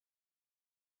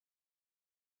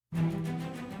Welcome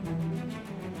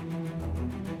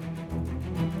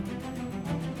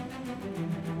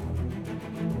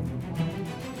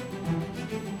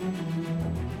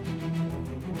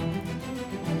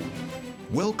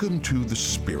to the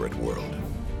Spirit World,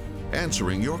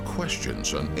 answering your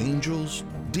questions on angels,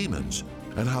 demons,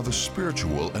 and how the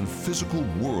spiritual and physical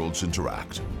worlds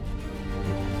interact.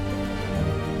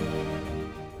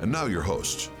 And now your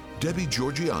hosts, Debbie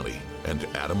Georgianni and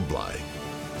Adam Bly.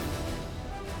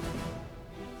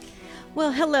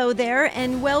 Well, hello there,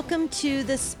 and welcome to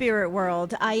the Spirit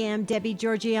World. I am Debbie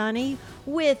Georgianni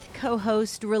with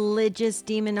co-host religious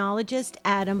demonologist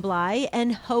Adam Bly,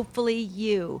 and hopefully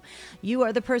you. You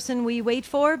are the person we wait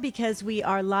for because we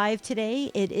are live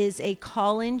today. It is a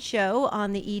call-in show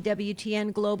on the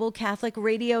EWTN Global Catholic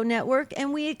Radio Network,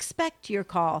 and we expect your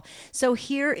call. So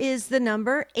here is the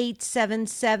number,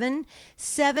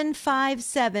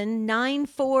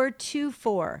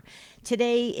 877-757-9424.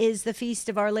 Today is the feast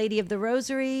of Our Lady of the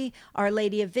Rosary, Our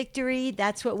Lady of Victory.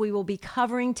 That's what we will be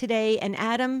covering today. And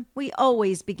Adam, we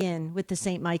always begin with the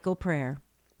St. Michael prayer.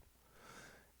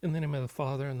 In the name of the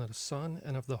Father, and of the Son,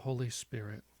 and of the Holy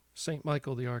Spirit. St.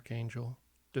 Michael the Archangel,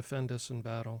 defend us in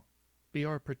battle. Be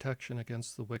our protection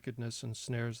against the wickedness and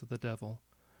snares of the devil.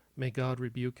 May God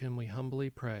rebuke him, we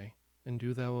humbly pray. And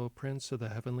do thou, O Prince of the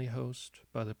heavenly host,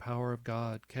 by the power of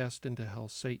God, cast into hell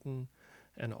Satan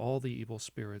and all the evil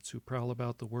spirits who prowl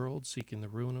about the world seeking the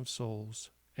ruin of souls.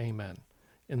 Amen.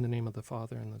 In the name of the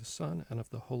Father, and of the Son, and of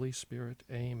the Holy Spirit.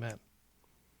 Amen.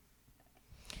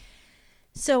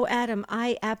 So, Adam,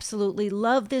 I absolutely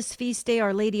love this feast day,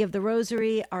 Our Lady of the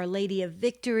Rosary, Our Lady of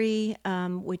Victory,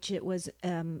 which it was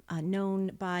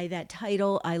known by that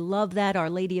title. I love that, Our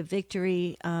Lady of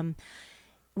Victory.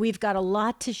 We've got a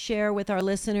lot to share with our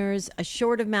listeners, a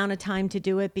short amount of time to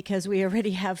do it because we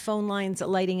already have phone lines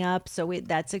lighting up. So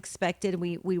that's expected.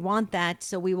 We want that.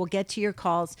 So we will get to your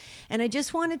calls. And I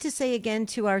just wanted to say again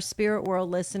to our Spirit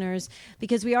World listeners,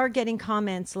 because we are getting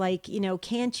comments like,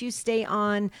 can't you stay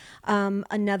on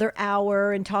another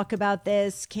hour and talk about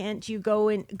this? Can't you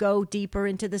go deeper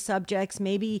into the subjects?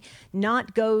 Maybe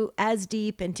not go as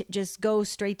deep and just go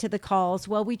straight to the calls.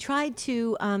 Well, we tried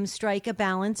to strike a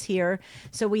balance here.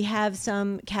 So we have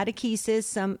some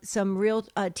catechesis, some real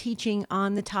teaching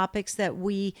on the topics that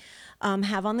we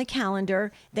have on the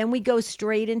calendar. Then we go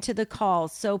straight into the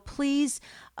calls. So please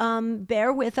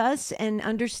bear with us and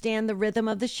understand the rhythm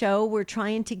of the show. We're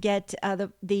trying to get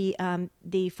the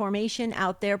formation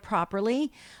out there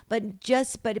properly, but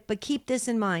keep this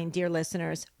in mind, dear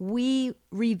listeners. We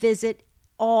revisit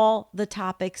all the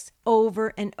topics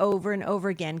over and over and over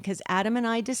again because Adam and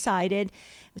I decided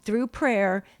through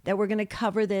prayer that we're going to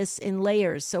cover this in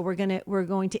layers. So we're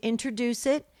going to introduce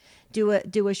it,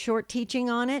 do a short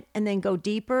teaching on it, and then go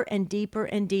deeper and deeper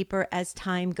and deeper as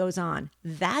time goes on.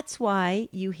 That's why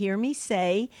you hear me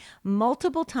say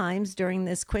multiple times during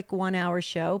this quick 1 hour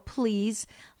show, please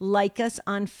like us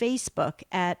on Facebook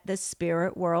at the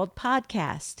Spirit World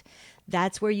Podcast.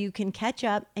 That's where you can catch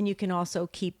up and you can also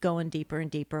keep going deeper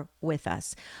and deeper with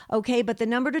us. Okay, but the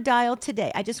number to dial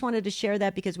today, I just wanted to share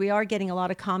that because we are getting a lot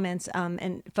of comments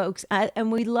and folks, and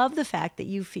we love the fact that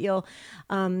you feel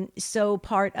so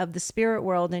part of the spirit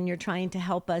world and you're trying to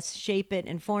help us shape it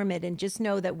and form it. And just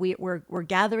know that we're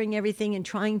gathering everything and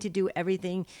trying to do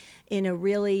everything in a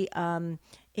really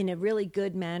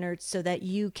good manner so that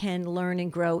you can learn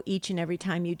and grow each and every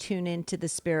time you tune into the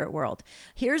spirit world.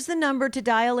 Here's the number to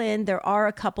dial in. There are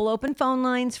a couple open phone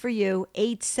lines for you,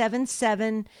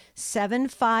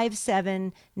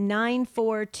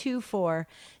 877-757-9424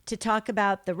 to talk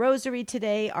about the Rosary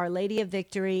today, Our Lady of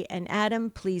Victory. And Adam,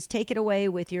 please take it away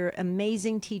with your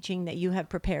amazing teaching that you have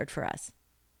prepared for us.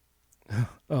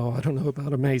 Oh, I don't know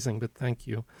about amazing, but thank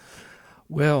you.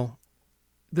 Well,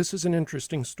 this is an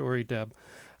interesting story, Deb.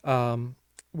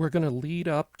 We're going to lead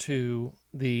up to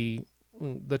the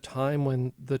time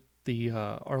when the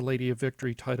Our Lady of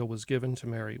Victory title was given to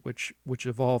Mary, which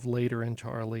evolved later into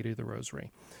Our Lady of the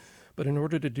Rosary. But in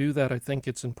order to do that, I think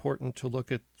it's important to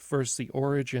look at first the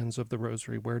origins of the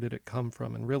Rosary. Where did it come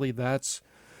from? And really that's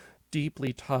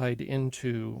deeply tied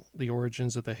into the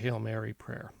origins of the Hail Mary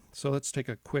prayer. So let's take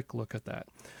a quick look at that.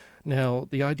 Now,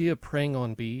 the idea of praying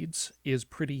on beads is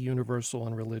pretty universal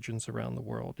in religions around the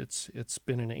world. It's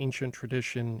been an ancient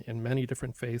tradition in many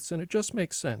different faiths, and it just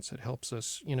makes sense. It helps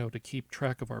us, to keep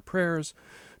track of our prayers,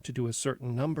 to do a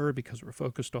certain number because we're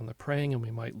focused on the praying and we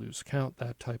might lose count,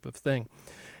 that type of thing.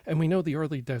 And we know the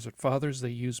early Desert Fathers, they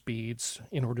used beads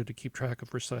in order to keep track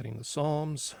of reciting the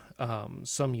Psalms.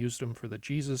 Some used them for the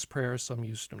Jesus prayer. Some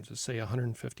used them to say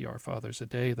 150 Our Fathers a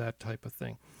day, that type of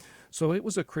thing. So it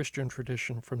was a Christian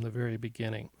tradition from the very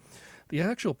beginning. The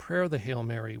actual prayer of the Hail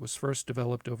Mary was first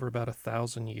developed over about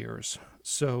 1,000 years.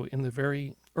 So in the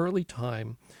very early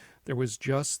time, there was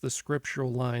just the scriptural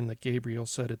line that Gabriel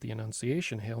said at the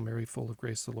Annunciation, Hail Mary, full of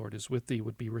grace, the Lord is with thee,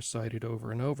 would be recited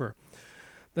over and over.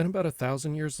 Then about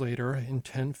 1,000 years later, in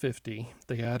 1050,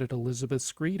 they added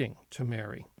Elizabeth's greeting to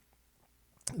Mary.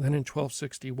 Then in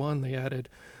 1261, they added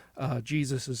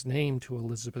Jesus' name to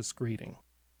Elizabeth's greeting.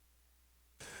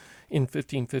 In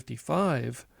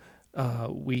 1555,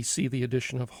 we see the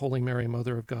addition of Holy Mary,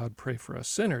 Mother of God, pray for us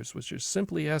sinners, which is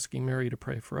simply asking Mary to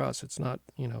pray for us. It's not,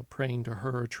 praying to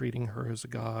her or treating her as a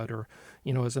god or,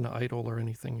 as an idol or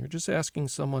anything. You're just asking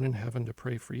someone in heaven to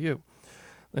pray for you.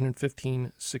 Then in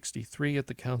 1563, at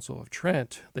the Council of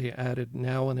Trent, they added,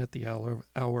 now and at the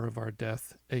hour of our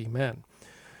death, amen.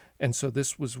 And so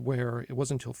this was where it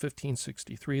wasn't until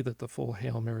 1563 that the full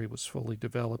Hail Mary was fully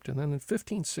developed. And then in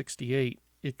 1568,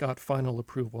 it got final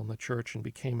approval in the church and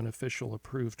became an official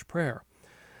approved prayer.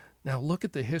 Now look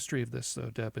at the history of this,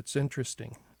 though, Deb. It's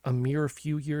interesting. A mere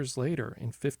few years later, in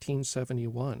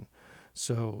 1571,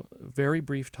 so very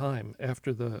brief time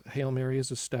after the Hail Mary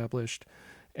is established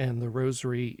and the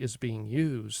Rosary is being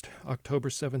used, October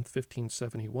 7th,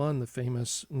 1571, the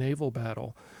famous naval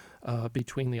battle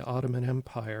between the Ottoman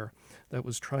Empire that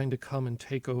was trying to come and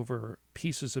take over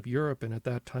pieces of Europe and at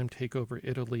that time take over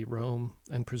Italy, Rome,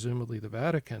 and presumably the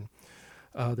Vatican.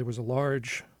 There was a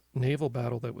large naval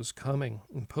battle that was coming,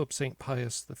 and Pope Saint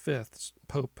Pius V,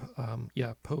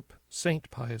 Pope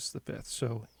Saint Pius V,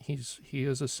 so he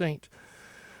is a saint.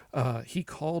 He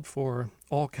called for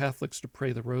all Catholics to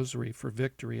pray the Rosary for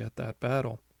victory at that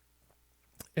battle.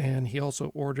 And he also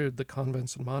ordered the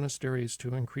convents and monasteries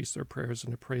to increase their prayers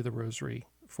and to pray the Rosary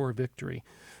for victory.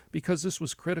 Because this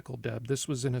was critical, Deb. This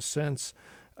was, in a sense,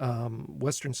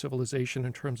 Western civilization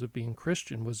in terms of being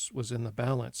Christian was in the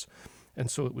balance. And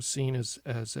so it was seen as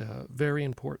a very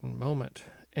important moment.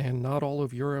 And not all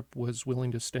of Europe was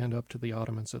willing to stand up to the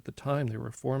Ottomans at the time. They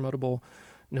were formidable.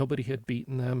 Nobody had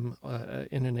beaten them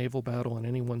in a naval battle in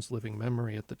anyone's living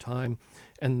memory at the time.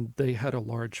 And they had a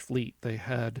large fleet. They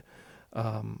had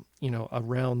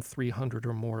around 300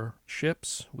 or more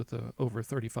ships with over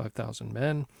 35,000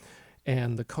 men.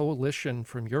 And the coalition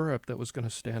from Europe that was going to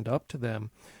stand up to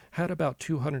them had about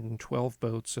 212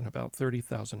 boats and about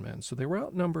 30,000 men. So they were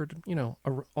outnumbered,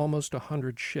 almost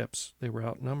 100 ships they were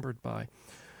outnumbered by.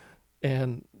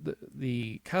 And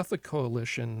the Catholic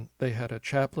coalition, they had a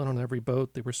chaplain on every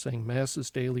boat. They were saying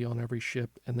masses daily on every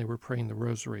ship, and they were praying the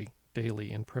Rosary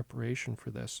daily in preparation for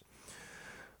this.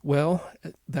 Well,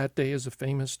 that day is a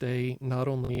famous day, not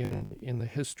only in the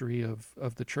history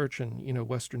of the church and,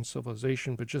 Western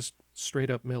civilization, but just straight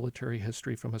up military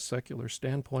history from a secular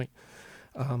standpoint.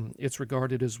 It's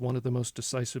regarded as one of the most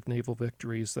decisive naval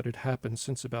victories that had happened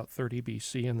since about 30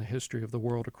 BC in the history of the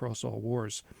world across all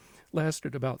wars.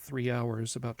 Lasted about 3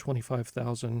 hours, about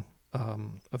 25,000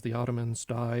 of the Ottomans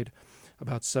died,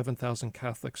 about 7,000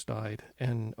 Catholics died,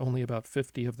 and only about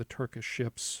 50 of the Turkish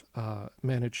ships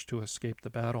managed to escape the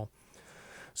battle.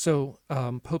 So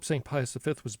Pope St. Pius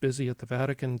V was busy at the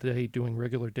Vatican today doing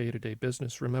regular day-to-day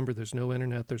business. Remember, there's no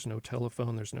internet, there's no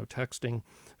telephone, there's no texting,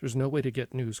 there's no way to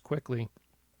get news quickly.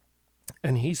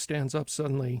 And he stands up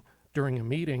suddenly during a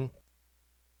meeting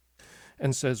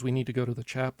and says, we need to go to the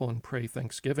chapel and pray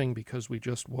Thanksgiving because we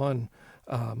just won.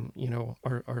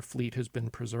 Our fleet has been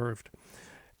preserved.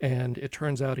 And it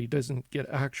turns out he doesn't get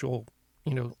actual,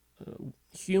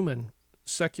 human,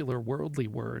 secular, worldly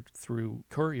word through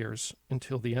couriers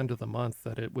until the end of the month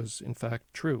that it was, in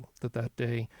fact, true, that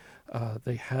day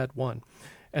they had won.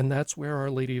 And that's where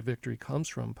Our Lady of Victory comes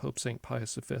from. Pope St.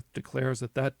 Pius V declares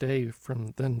that day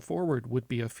from then forward would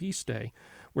be a feast day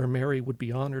where Mary would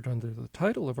be honored under the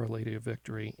title of Our Lady of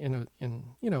Victory in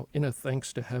a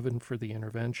thanks to heaven for the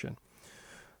intervention.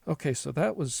 Okay, so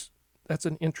that's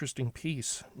an interesting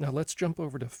piece. Now let's jump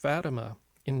over to Fatima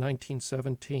in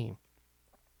 1917.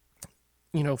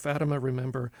 Fatima,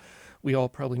 remember, we all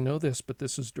probably know this, but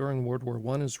this is during World War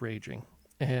I is raging.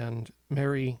 And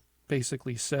Mary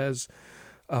basically says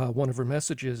one of her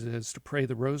messages is to pray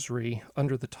the Rosary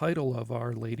under the title of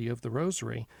Our Lady of the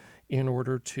Rosary in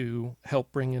order to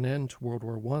help bring an end to World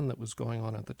War I that was going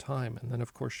on at the time. And then,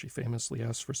 of course, she famously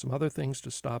asked for some other things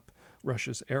to stop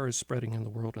Russia's errors spreading in the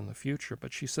world in the future.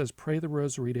 But she says, pray the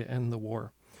Rosary to end the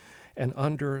war, and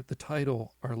under the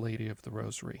title Our Lady of the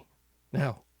Rosary.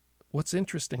 Now, what's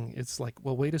interesting, it's like,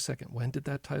 well, wait a second, when did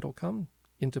that title come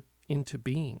into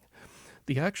being?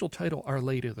 The actual title, Our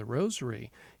Lady of the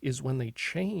Rosary, is when they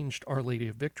changed Our Lady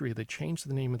of Victory. They changed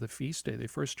the name of the feast day. They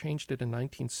first changed it in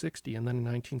 1960, and then in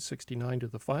 1969 to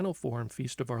the final form,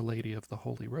 Feast of Our Lady of the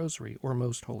Holy Rosary, or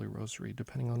Most Holy Rosary,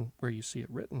 depending on where you see it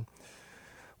written.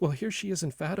 Well, here she is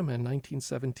in Fatima in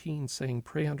 1917 saying,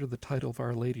 pray under the title of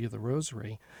Our Lady of the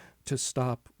Rosary to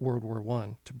stop World War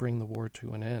I, to bring the war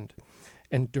to an end.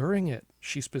 And during it,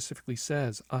 she specifically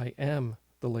says, I am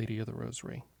the Lady of the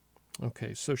Rosary.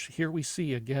 Okay, so here we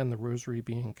see again the Rosary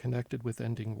being connected with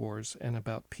ending wars and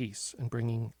about peace and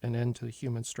bringing an end to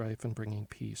human strife and bringing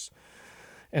peace.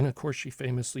 And of course, she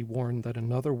famously warned that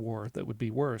another war that would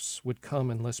be worse would come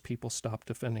unless people stopped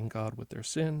defending God with their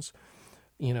sins.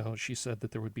 You know, she said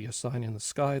that there would be a sign in the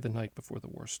sky the night before the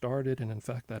war started, and in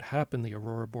fact that happened. The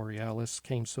aurora borealis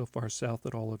came so far south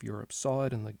that all of Europe saw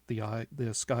it, and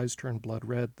the skies turned blood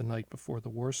red the night before the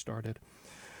war started.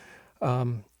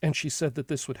 And she said that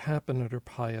this would happen under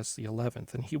Pius XI,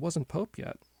 and he wasn't Pope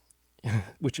yet,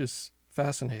 which is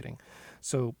fascinating.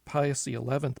 So Pius XI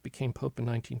became Pope in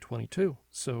 1922,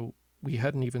 so we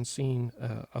hadn't even seen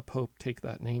a Pope take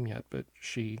that name yet, but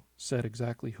she said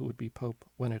exactly who would be Pope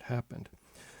when it happened.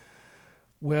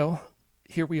 Well,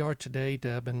 here we are today,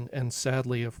 Deb, and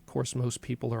sadly, of course, most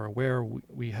people are aware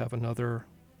we have another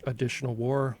additional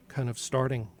war kind of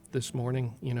starting this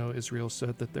morning. You know, Israel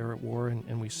said that they're at war,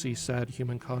 and we see sad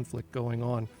human conflict going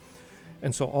on.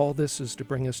 And so all this is to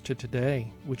bring us to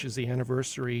today, which is the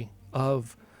anniversary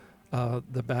of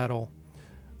the battle,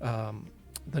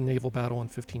 the naval battle in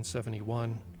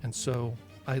 1571. And so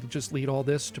I just lead all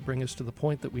this to bring us to the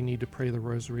point that we need to pray the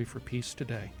Rosary for peace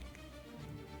today.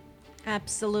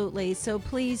 Absolutely. So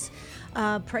please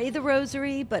pray the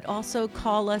Rosary, but also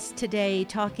call us today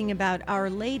talking about Our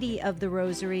Lady of the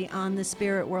Rosary on the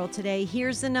Spirit World today.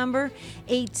 Here's the number,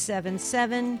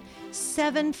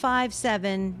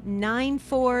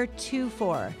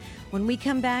 877-757-9424. When we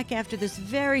come back after this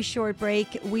very short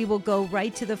break, we will go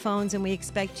right to the phones, and we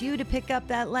expect you to pick up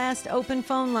that last open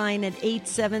phone line at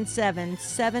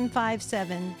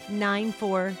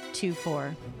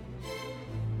 877-757-9424.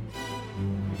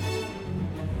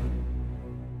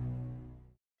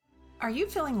 Are you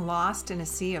feeling lost in a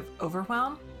sea of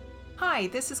overwhelm? Hi,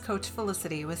 this is Coach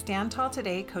Felicity with Stand Tall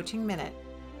Today Coaching Minute.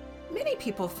 Many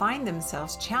people find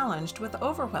themselves challenged with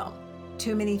overwhelm.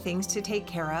 Too many things to take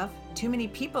care of, too many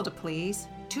people to please,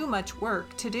 too much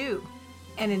work to do.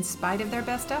 And in spite of their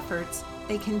best efforts,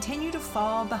 they continue to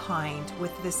fall behind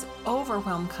with this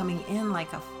overwhelm coming in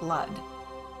like a flood.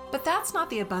 But that's not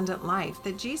the abundant life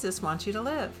that Jesus wants you to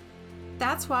live.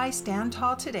 That's why Stand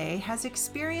Tall Today has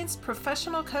experienced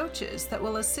professional coaches that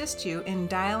will assist you in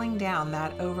dialing down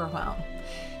that overwhelm.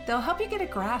 They'll help you get a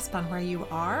grasp on where you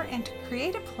are and to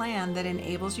create a plan that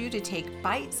enables you to take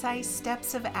bite-sized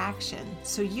steps of action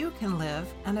so you can live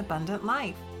an abundant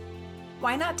life.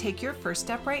 Why not take your first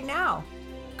step right now?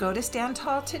 Go to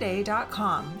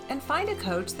standtalltoday.com and find a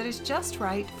coach that is just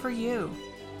right for you.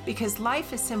 Because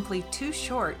life is simply too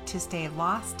short to stay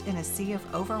lost in a sea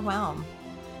of overwhelm.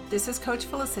 This is Coach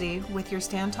Felicity with your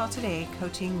Stand Tall Today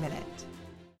Coaching Minute.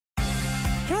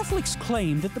 Catholics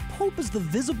claim that the Pope is the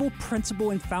visible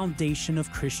principle and foundation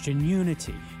of Christian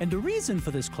unity. And the reason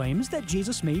for this claim is that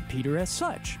Jesus made Peter as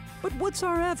such. But what's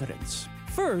our evidence?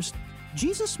 First,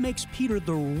 Jesus makes Peter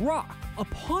the rock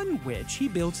upon which he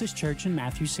builds his church in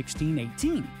Matthew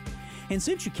 16:18. And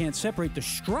since you can't separate the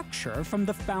structure from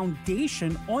the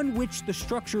foundation on which the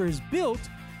structure is built,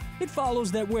 it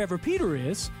follows that wherever Peter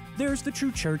is, there's the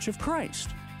true church of Christ.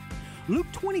 Luke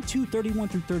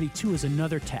 22:31-32 is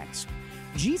another text.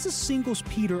 Jesus singles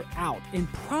Peter out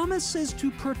and promises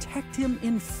to protect him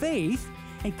in faith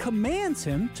and commands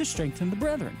him to strengthen the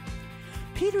brethren.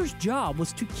 Peter's job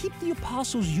was to keep the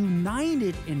apostles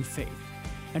united in faith.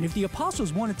 And if the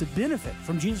apostles wanted to benefit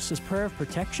from Jesus' prayer of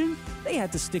protection, they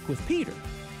had to stick with Peter.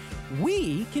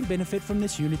 We can benefit from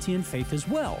this unity in faith as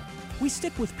well. We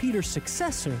stick with Peter's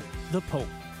successor, the Pope.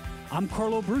 I'm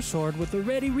Carlo Broussard with the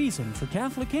ready reason for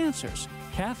Catholic Answers,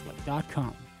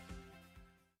 Catholic.com.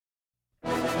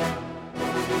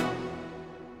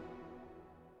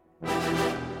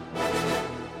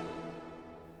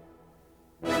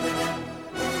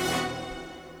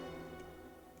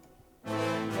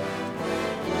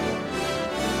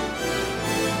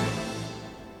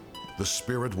 The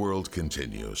Spirit World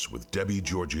continues with Debbie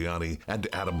Georgiani and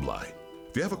Adam Bly.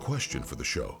 If you have a question for the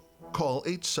show, call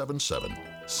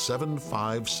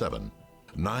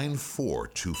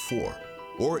 877-757-9424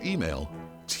 or email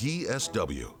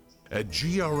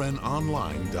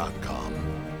tsw@grnonline.com.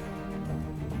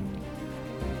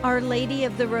 Our Lady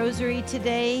of the Rosary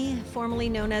today, formerly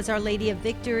known as Our Lady of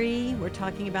Victory. We're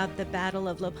talking about the Battle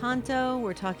of Lepanto.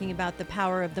 We're talking about the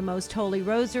power of the Most Holy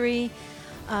Rosary.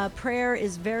 prayer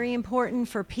is very important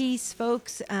for peace,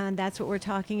 folks, and that's what we're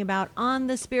talking about on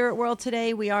the Spirit World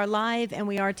today. We are live and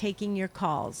we are taking your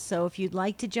calls. So if you'd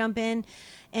like to jump in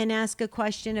and ask a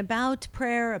question about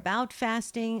prayer, about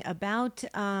fasting, about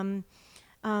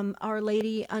Our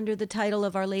Lady, under the title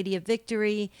of Our Lady of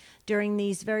Victory, during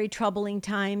these very troubling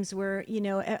times where,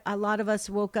 a lot of us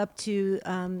woke up to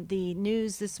the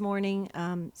news this morning.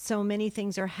 So many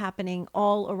things are happening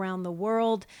all around the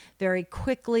world very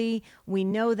quickly. We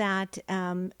know that.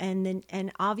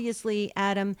 And obviously,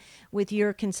 Adam, with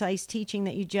your concise teaching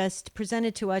that you just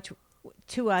presented to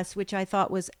us, which I thought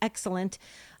was excellent,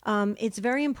 it's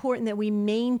very important that we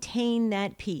maintain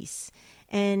that peace.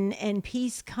 And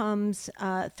peace comes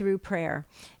through prayer.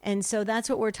 And so that's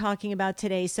what we're talking about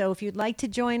today. So if you'd like to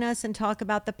join us and talk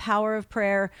about the power of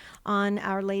prayer on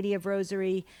Our Lady of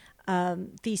Rosary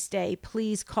feast day,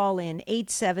 please call in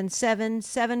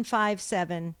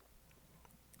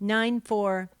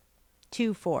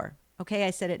 877-757-9424. Okay,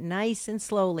 I said it nice and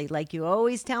slowly, like you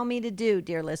always tell me to do,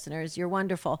 dear listeners. You're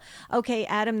wonderful. Okay,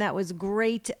 Adam, that was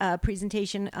great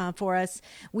presentation for us.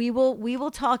 We will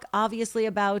talk obviously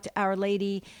about Our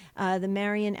Lady, the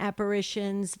Marian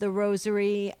apparitions, the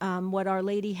Rosary, what Our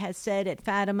Lady has said at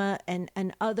Fatima, and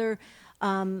other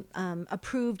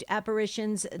approved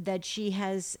apparitions that she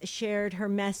has shared her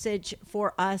message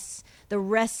for us, the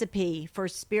recipe for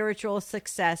spiritual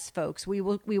success, folks. We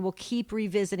will keep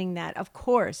revisiting that. Of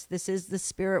course, this is the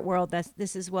spirit world.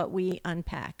 This is what we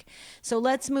unpack. So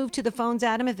let's move to the phones,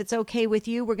 Adam, if it's okay with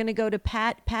you. We're going to go to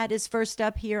Pat. Pat is first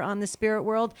up here on the spirit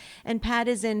world, and Pat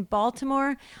is in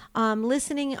Baltimore,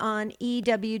 listening on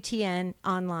EWTN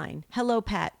online. Hello,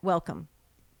 Pat. Welcome.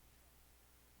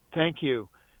 Thank you.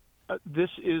 This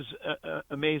is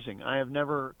amazing. I have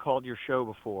never called your show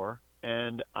before,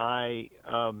 and I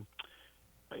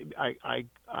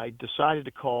decided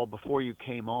to call before you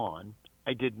came on.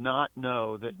 I did not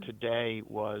know that today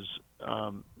was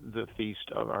the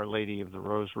feast of Our Lady of the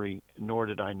Rosary, nor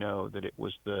did I know that it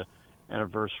was the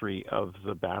anniversary of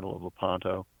the Battle of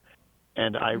Lepanto.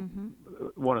 And I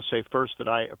want to say first that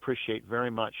I appreciate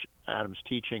very much Adam's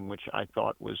teaching, which I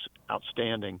thought was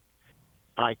outstanding.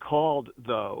 I called,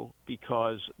 though,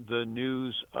 because the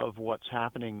news of what's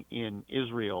happening in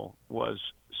Israel was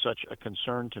such a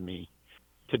concern to me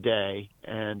today,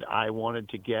 and I wanted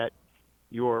to get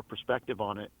your perspective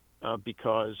on it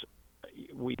because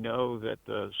we know that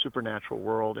the supernatural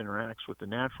world interacts with the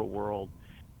natural world,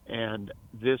 and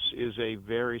this is a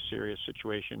very serious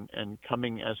situation, and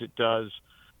coming as it does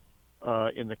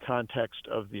in the context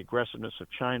of the aggressiveness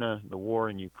of China, the war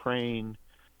in Ukraine,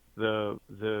 the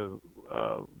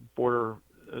border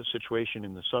situation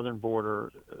in the southern border,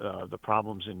 the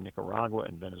problems in Nicaragua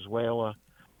and Venezuela,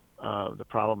 the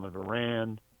problem of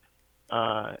Iran.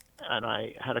 And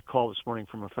I had a call this morning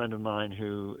from a friend of mine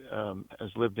who has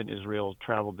lived in Israel,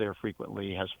 traveled there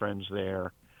frequently, has friends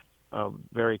there,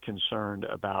 very concerned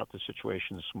about the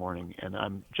situation this morning. And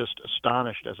I'm just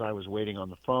astonished as I was waiting on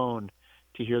the phone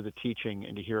to hear the teaching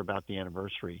and to hear about the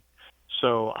anniversary.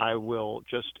 So I will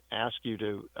just ask you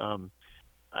to,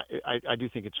 I do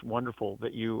think it's wonderful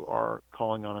that you are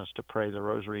calling on us to pray the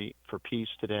Rosary for peace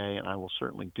today, and I will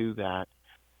certainly do that.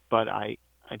 But I'm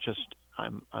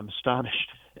astonished,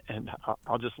 and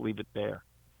I'll just leave it there.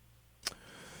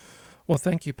 Well,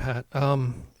 thank you, Pat.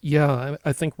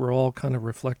 I think we're all kind of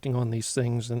reflecting on these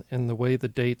things and the way the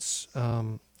dates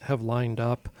have lined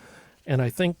up. And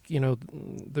I think,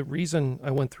 the reason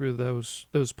I went through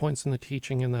those points in the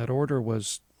teaching in that order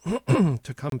was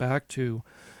to come back to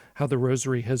how the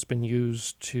Rosary has been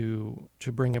used to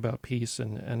bring about peace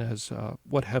and as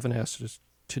what heaven asks us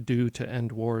to do to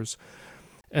end wars.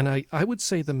 And I would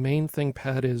say the main thing,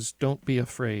 Pat, is don't be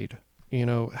afraid.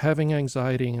 Having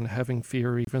anxiety and having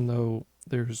fear, even though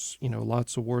there's,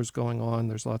 lots of wars going on,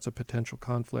 there's lots of potential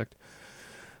conflict.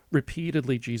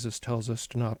 Repeatedly, Jesus tells us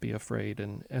to not be afraid,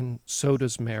 and so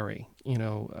does Mary.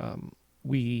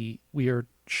 We are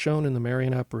shown in the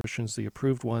Marian apparitions, the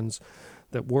approved ones,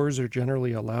 that wars are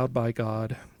generally allowed by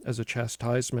God as a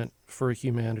chastisement for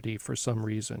humanity for some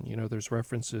reason. There's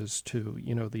references to,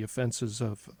 the offenses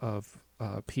of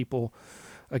people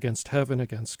against heaven,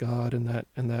 against God, and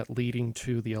that leading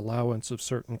to the allowance of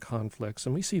certain conflicts.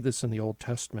 And we see this in the Old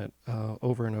Testament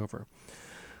over and over.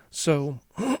 So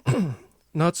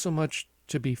not so much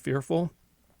to be fearful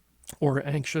or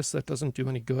anxious, that doesn't do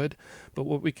any good, but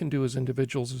what we can do as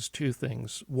individuals is two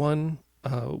things. One,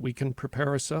 we can prepare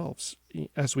ourselves,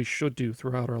 as we should do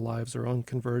throughout our lives, our own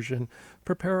conversion,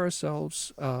 prepare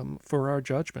ourselves for our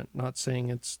judgment. Not saying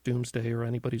it's doomsday or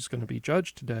anybody's going to be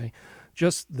judged today,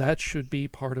 just that should be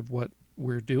part of what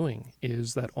we're doing,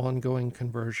 is that ongoing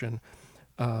conversion,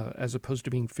 as opposed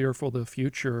to being fearful of the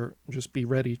future, just be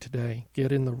ready today.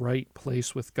 Get in the right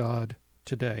place with God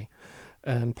today.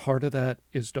 And part of that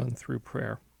is done through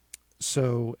prayer.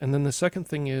 So, and then the second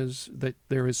thing is that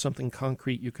there is something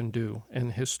concrete you can do,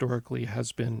 and historically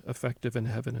has been effective and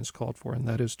heaven is called for, and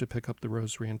that is to pick up the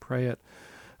rosary and pray it.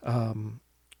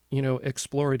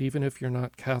 Explore it, even if you're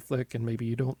not Catholic and maybe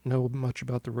you don't know much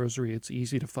about the rosary. It's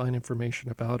easy to find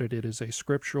information about it. It is a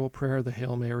scriptural prayer. The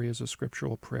Hail Mary is a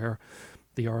scriptural prayer.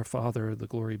 The Our Father, the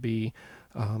Glory Be,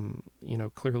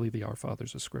 clearly the Our Father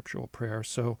is a scriptural prayer.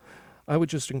 So I would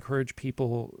just encourage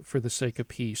people, for the sake of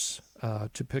peace,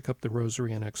 to pick up the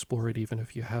rosary and explore it, even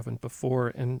if you haven't before.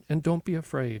 And don't be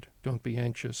afraid. Don't be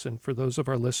anxious. And for those of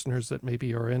our listeners that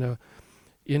maybe are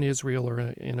in Israel or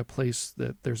in a place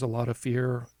that there's a lot of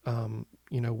fear,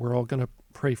 we're all going to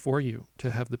pray for you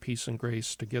to have the peace and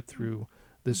grace to get through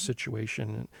this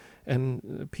situation.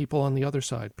 And people on the other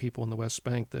side, people in the West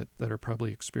Bank that are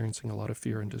probably experiencing a lot of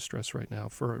fear and distress right now,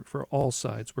 for all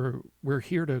sides. We're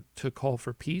here to call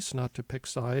for peace, not to pick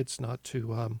sides, not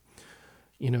to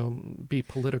be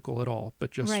political at all, but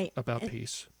just Right. about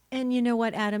peace. And you know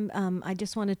what, Adam, I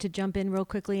just wanted to jump in real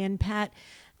quickly. And Pat,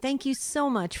 thank you so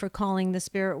much for calling the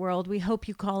Spirit World. We hope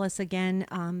you call us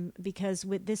again, because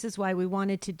this is why we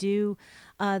wanted to do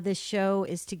this show,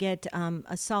 is to get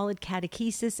a solid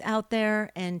catechesis out there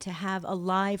and to have a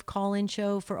live call-in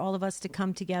show for all of us to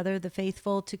come together, the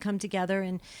faithful to come together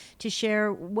and to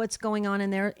share what's going on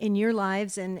in your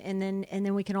lives, and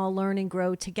then we can all learn and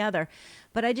grow together.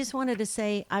 But I just wanted to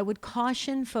say, I would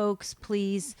caution folks,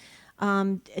 please,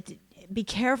 be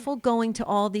careful going to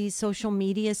all these social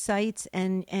media sites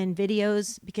and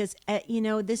videos, because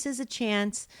this is a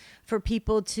chance for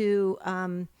people to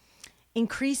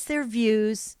increase their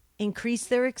views, increase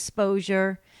their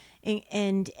exposure,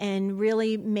 and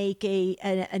really make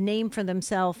a name for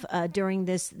themselves during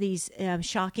these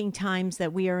shocking times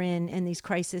that we are in, and these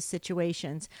crisis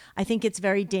situations. I think it's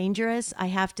very dangerous. I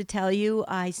have to tell you,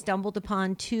 I stumbled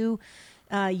upon two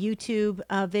YouTube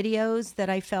videos that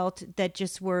I felt that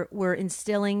just were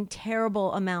instilling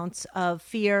terrible amounts of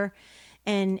fear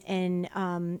and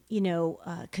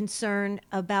concern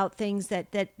about things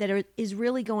that is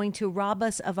really going to rob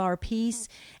us of our peace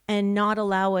and not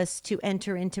allow us to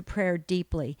enter into prayer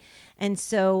deeply. And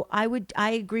so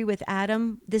I agree with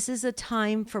Adam. This is a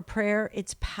time for prayer.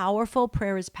 It's powerful.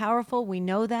 Prayer is powerful. We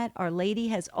know that. Our Lady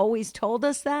has always told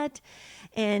us that.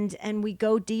 And we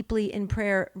go deeply in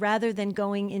prayer rather than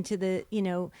going into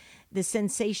the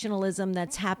sensationalism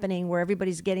that's happening where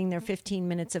everybody's getting their 15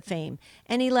 minutes of fame.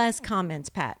 Any last comments,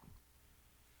 Pat?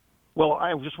 Well,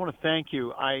 I just want to thank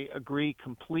you. I agree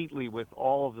completely with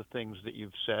all of the things that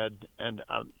you've said, and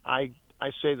I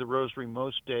say the Rosary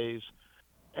most days,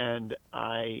 and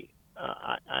I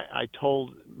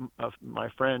told my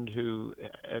friend who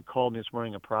called me this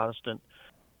morning, a Protestant,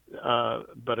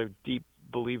 but a deep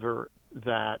believer,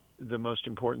 that the most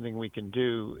important thing we can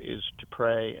do is to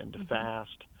pray and to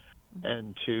fast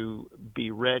and to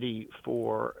be ready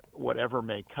for whatever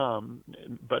may come,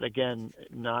 but again,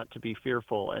 not to be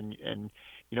fearful. And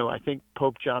I think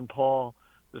Pope John Paul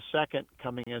II,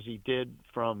 coming as he did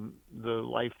from the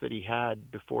life that he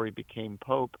had before he became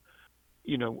Pope,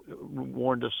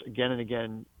 warned us again and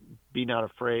again, be not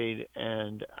afraid.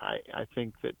 And I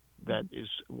think that is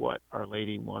what Our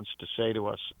Lady wants to say to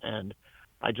us. And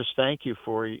I just thank you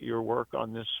for your work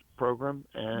on this program,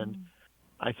 and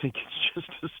I think it's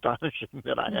just astonishing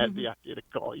that I had the idea to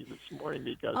call you this morning,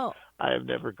 because I have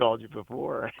never called you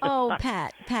before. Oh,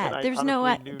 Pat, and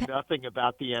I knew nothing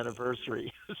about the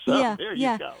anniversary. So there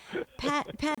you go. Pat,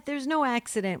 there's no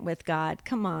accident with God.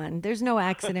 Come on. There's no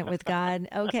accident with God.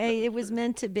 Okay. It was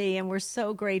meant to be. And we're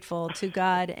so grateful to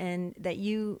God and that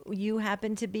you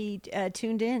happen to be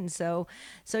tuned in. So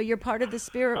you're part of the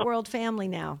Spirit World family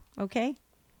now. Okay.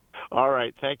 All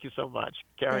right. Thank you so much.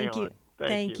 Carry Thank on. you.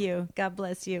 Thank you. God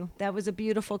bless you. That was a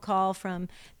beautiful call from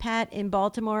Pat in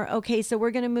Baltimore. Okay, so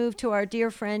we're going to move to our dear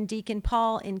friend Deacon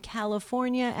Paul in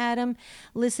California, Adam,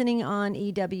 listening on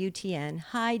EWTN.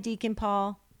 Hi, Deacon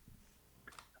Paul.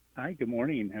 Hi, good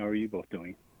morning. How are you both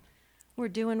doing? We're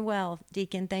doing well,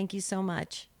 Deacon. Thank you so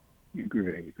much.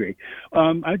 Great.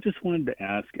 I just wanted to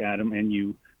ask Adam and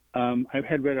you, I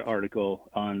had read an article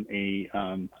on a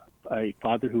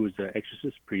father who was an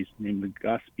exorcist priest named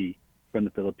Legazpi from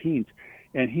the Philippines,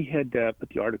 and he had put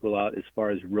the article out as far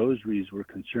as rosaries were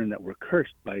concerned that were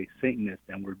cursed by Satanists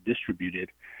and were distributed.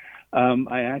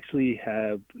 I actually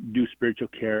do spiritual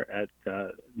care at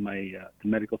my the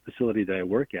medical facility that I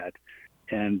work at,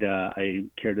 and I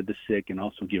care to the sick and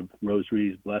also give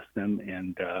rosaries, bless them,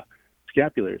 and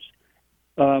scapulars.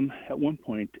 At one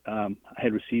point, I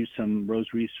had received some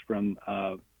rosaries from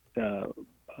a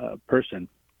person,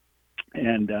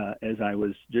 and as I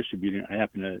was distributing, I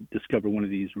happened to discover one of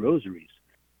these rosaries.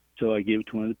 So I gave it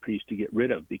to one of the priests to get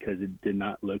rid of because it did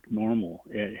not look normal.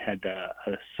 It had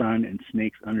a sun and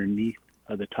snakes underneath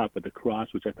the top of the cross,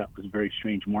 which I thought was very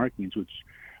strange markings, which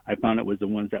I found it was the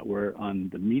ones that were on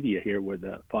the media here where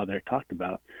the father had talked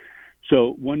about.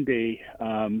 So one day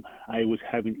I was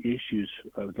having issues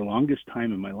the longest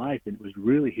time in my life, and it was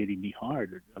really hitting me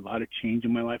hard. A lot of change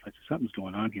in my life. I said, something's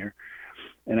going on here.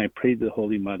 And I prayed to the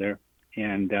Holy Mother,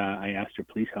 and I asked her,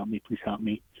 please help me, please help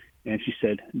me. And she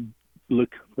said,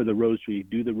 look for the rosary,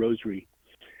 do the rosary.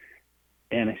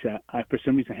 And I said, for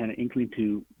some reason, I had an inkling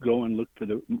to go and look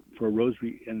for a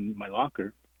rosary in my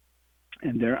locker.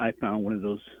 And there I found one of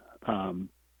those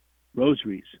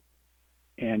rosaries,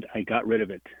 and I got rid of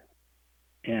it.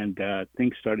 And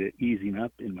things started easing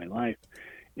up in my life.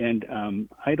 And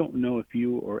I don't know if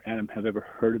you or Adam have ever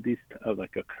heard of these, of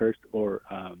like a cursed or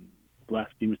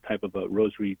blasphemous type of a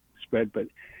rosary spread, but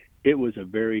it was a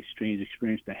very strange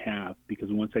experience to have, because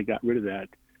once I got rid of that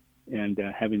and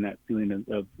having that feeling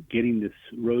of getting this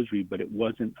rosary, but it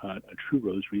wasn't a true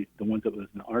rosary, the ones that was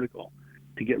in the article,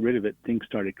 to get rid of it, things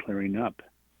started clearing up.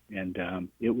 And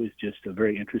it was just a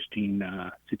very interesting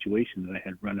situation that I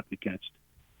had run up against.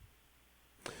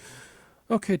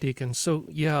 Okay, Deacon. So,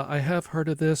 yeah, I have heard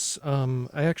of this.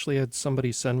 I actually had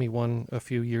somebody send me one a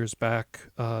few years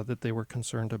back that they were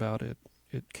concerned about it.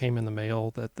 It came in the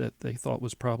mail that they thought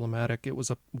was problematic. It was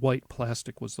a white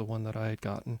plastic was the one that I had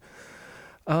gotten.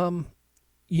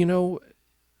 You know,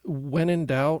 when in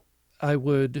doubt, I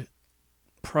would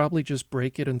probably just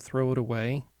break it and throw it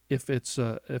away if it's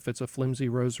a flimsy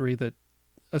rosary that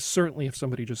certainly if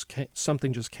somebody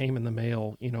something just came in the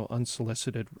mail,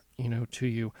 unsolicited, to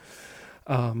you.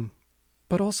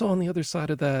 But also on the other side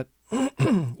of that,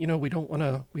 we don't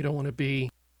want to be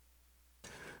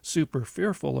super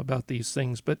fearful about these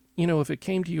things. But, if it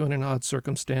came to you in an odd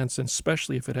circumstance, and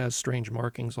especially if it has strange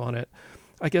markings on it,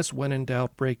 I guess when in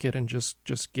doubt, break it and just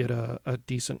get a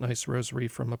decent, nice rosary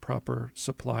from a proper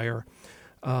supplier.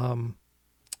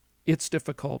 It's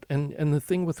difficult. And the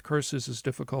thing with curses is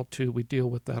difficult too. We deal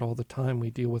with that all the time.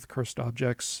 We deal with cursed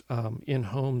objects in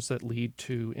homes that lead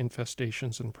to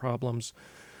infestations and problems.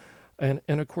 And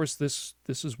of course, this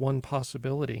is one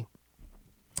possibility.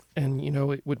 And,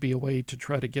 it would be a way to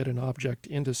try to get an object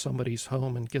into somebody's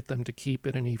home and get them to keep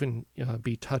it and even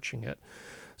be touching it.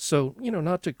 So,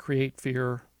 not to create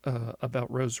fear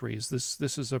about rosaries.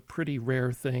 This is a pretty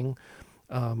rare thing.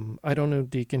 I don't know,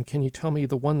 Deacon, can you tell me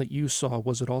the one that you saw,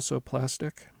 was it also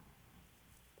plastic?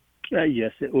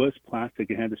 Yes, it was plastic.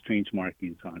 It had the strange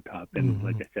markings on top. And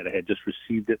like I said, I had just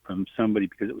received it from somebody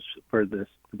because it was for the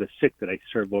sick that I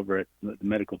serve over at the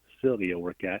medical facility I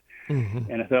work at.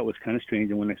 And I thought it was kind of strange.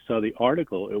 And when I saw the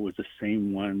article, it was the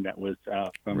same one that was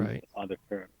from Father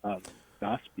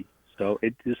Gospi. So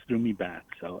it just threw me back.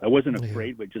 So I wasn't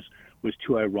afraid, but just was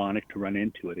too ironic to run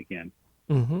into it again.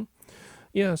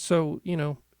 Yeah, so,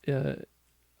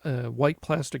 white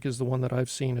plastic is the one that I've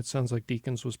seen. It sounds like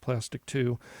Deacon's was plastic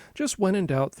too. Just when in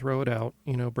doubt, throw it out,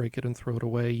 break it and throw it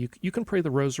away. You can pray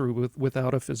the rosary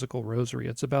without a physical rosary.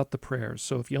 It's about the prayers.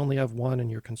 So if you only have one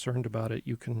and you're concerned about it,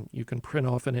 you can print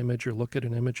off an image or look at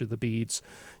an image of the beads.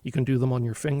 You can do them on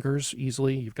your fingers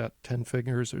easily. You've got 10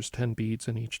 fingers. There's 10 beads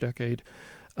in each decade.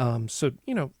 So,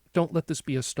 don't let this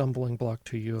be a stumbling block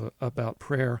to you about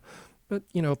prayer. But,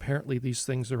 apparently these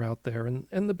things are out there.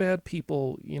 And the bad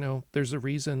people, there's a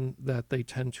reason that they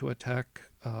tend to attack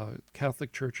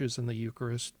Catholic churches and the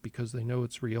Eucharist, because they know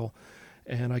it's real.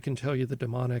 And I can tell you the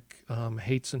demonic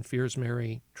hates and fears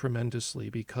Mary tremendously,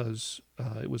 because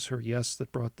it was her yes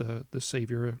that brought the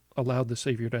Savior, allowed the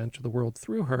Savior to enter the world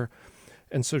through her.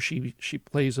 And so she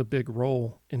plays a big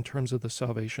role in terms of the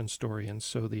salvation story. And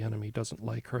so the enemy doesn't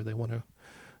like her. They want to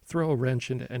throw a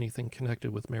wrench into anything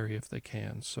connected with Mary if they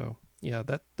can. So, yeah,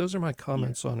 those are my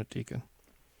comments on it, Deacon.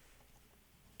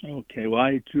 Okay, well,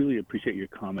 I truly appreciate your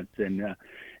comments, and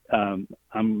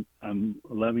I'm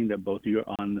loving that both of you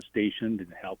are on the station to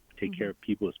help take care of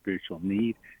people with spiritual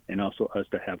need, and also us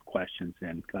to have questions.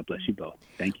 And God bless you both.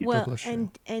 Thank you. Well,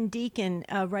 and Deacon,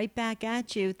 right back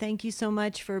at you. Thank you so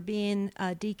much for being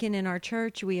a deacon in our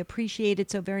church. We appreciate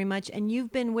it so very much, and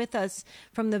you've been with us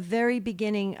from the very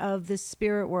beginning of the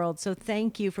Spirit World. So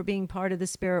thank you for being part of the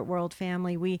Spirit World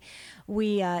family. We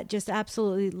just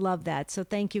absolutely love that. So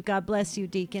thank you. God bless you,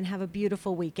 Deacon. Have a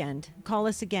beautiful weekend. Call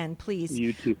us again, please.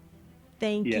 You too.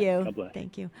 Thank you. God bless.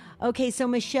 Thank you. Okay, so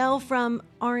Michelle from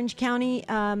Orange County,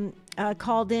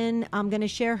 called in. I'm going to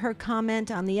share her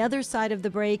comment on the other side of the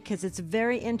break because it's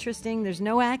very interesting. There's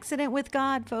no accident with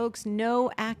God, folks.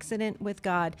 No accident with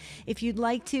God. If you'd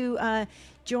like to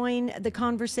join the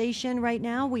conversation right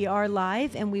now, we are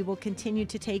live and we will continue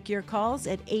to take your calls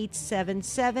at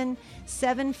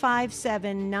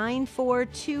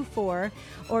 877-757-9424,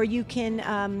 or you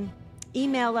can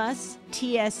email us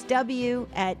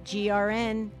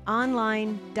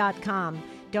tsw@grnonline.com.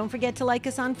 Don't forget to like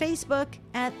us on Facebook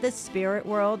at the Spirit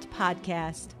World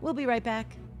Podcast. We'll be right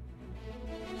back.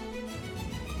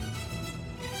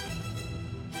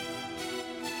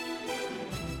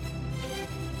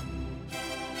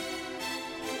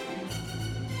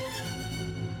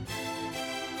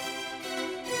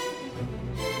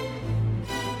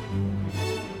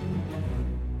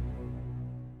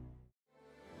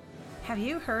 Have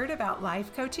you heard about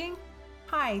life coaching?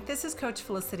 Hi, this is Coach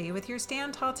Felicity with your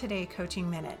Stand Tall Today Coaching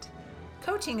Minute.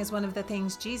 Coaching is one of the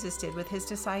things Jesus did with his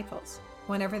disciples.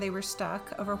 Whenever they were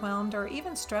stuck, overwhelmed, or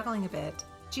even struggling a bit,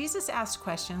 Jesus asked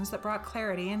questions that brought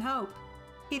clarity and hope.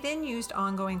 He then used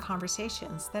ongoing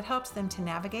conversations that helps them to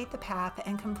navigate the path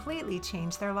and completely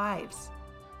change their lives.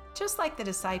 Just like the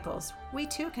disciples, we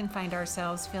too can find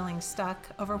ourselves feeling stuck,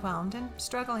 overwhelmed, and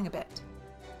struggling a bit.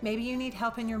 Maybe you need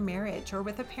help in your marriage or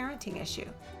with a parenting issue.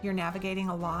 You're navigating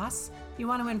a loss, you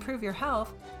want to improve your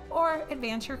health, or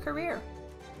advance your career.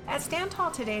 At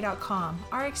StandTallToday.com,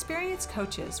 our experienced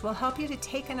coaches will help you to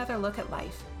take another look at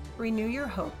life, renew your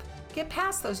hope, get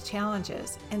past those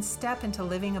challenges, and step into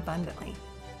living abundantly.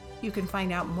 You can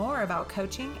find out more about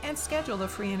coaching and schedule a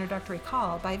free introductory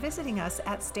call by visiting us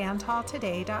at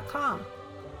StandTallToday.com.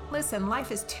 Listen,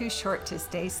 life is too short to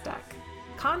stay stuck.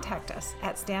 Contact us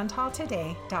at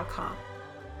StandTallToday.com.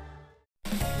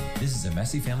 This is a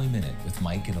Messy Family Minute with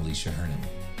Mike and Alicia Hernan.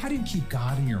 How do you keep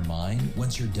God in your mind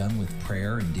once you're done with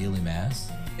prayer and daily mass?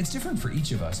 It's different for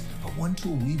each of us, but one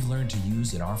tool we've learned to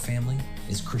use in our family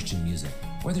is Christian music.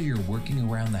 Whether you're working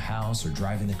around the house or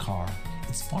driving the car,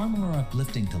 it's far more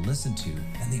uplifting to listen to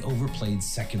than the overplayed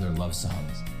secular love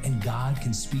songs, and God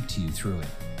can speak to you through it.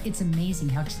 It's amazing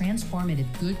how transformative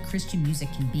good Christian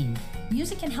music can be.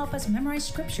 Music can help us memorize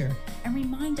scripture and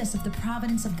remind us of the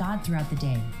providence of God throughout the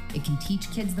day. It can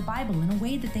teach kids the Bible in a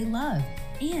way that they love,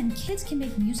 and kids can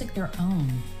make music their own.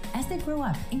 As they grow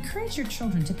up, encourage your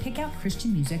children to pick out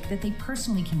Christian music that they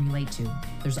personally can relate to.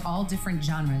 There's all different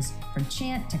genres, from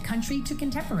chant to country to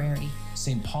contemporary.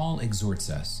 St. Paul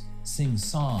exhorts us, sing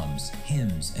psalms,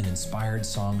 hymns, and inspired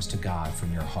songs to God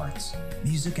from your hearts.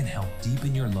 Music can help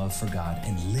deepen your love for God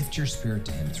and lift your spirit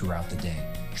to Him throughout the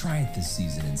day. Try it this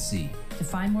season and see. To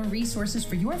find more resources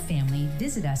for your family,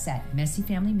 visit us at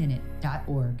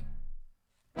messyfamilyminute.org.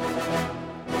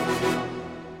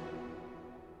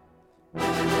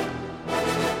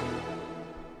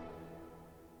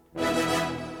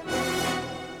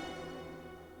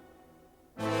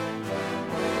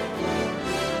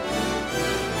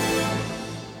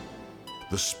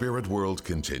 The Spirit World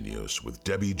continues with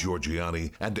Debbie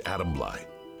Georgiani and Adam Bly.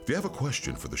 If you have a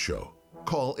question for the show,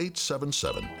 call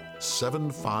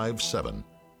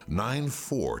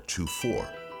 877-757-9424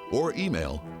 or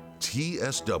email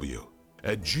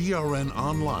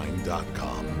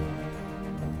tsw@grnonline.com.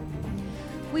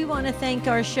 We want to thank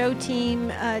our show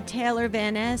team. Taylor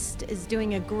Van Est is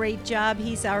doing a great job.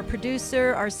 He's our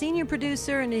producer, our senior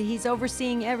producer, and he's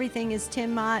overseeing everything is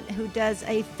Tim Mott, who does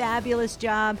a fabulous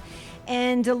job.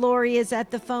 And Lori is at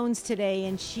the phones today,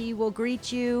 and she will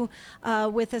greet you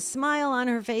with a smile on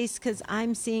her face because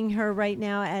I'm seeing her right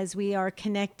now as we are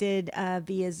connected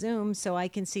via Zoom, so I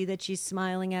can see that she's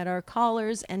smiling at our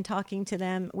callers and talking to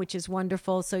them, which is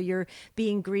wonderful. So you're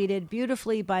being greeted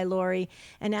beautifully by Lori.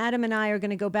 And Adam and I are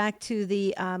going to go back to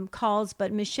the calls,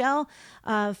 but Michelle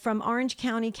from Orange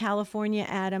County, California,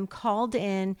 Adam, called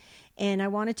in. And I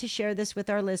wanted to share this with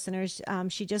our listeners.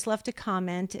 She just left a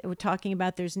comment. We're talking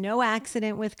about there's no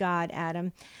accident with God,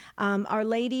 Adam. Our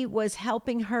Lady was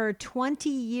helping her 20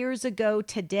 years ago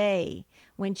today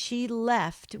when she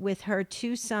left with her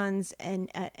two sons and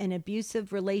an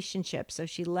abusive relationship. So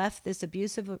she left this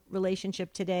abusive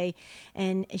relationship today,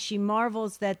 and she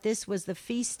marvels that this was the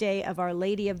feast day of Our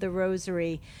Lady of the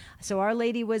Rosary. So Our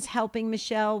Lady was helping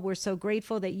Michelle. We're so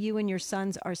grateful that you and your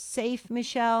sons are safe,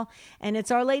 Michelle, and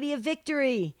it's Our Lady of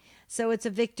Victory. So it's a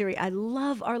victory. I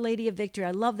love Our Lady of Victory.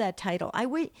 I love that title. I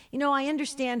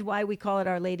understand why we call it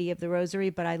Our Lady of the Rosary,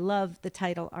 but I love the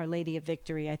title Our Lady of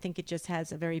Victory. I think it just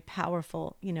has a very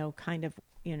powerful,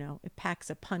 it packs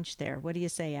a punch there. What do you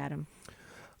say, Adam?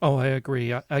 Oh, I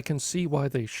agree. I can see why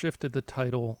they shifted the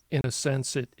title. In a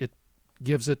sense, it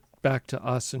gives it back to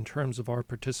us in terms of our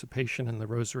participation in the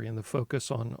Rosary and the focus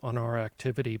on our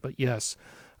activity. But yes,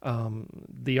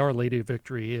 the Our Lady of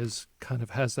Victory is kind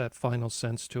of has that final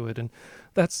sense to it, and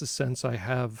that's the sense I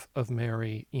have of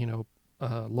Mary,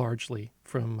 largely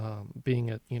from being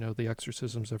at the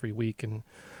exorcisms every week and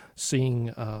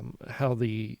seeing how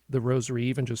the rosary,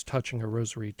 even just touching a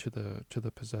rosary to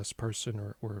the possessed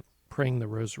person or praying the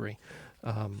rosary,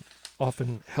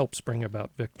 often helps bring about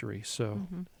victory. So,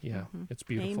 it's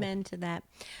beautiful. Amen to that.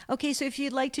 Okay, so if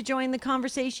you'd like to join the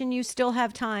conversation, you still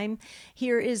have time.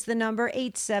 Here is the number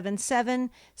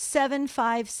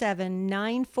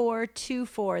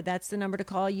 877-757-9424. That's the number to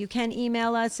call. You can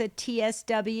email us at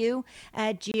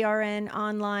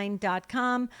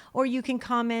tsw@grnonline.com, or you can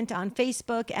comment on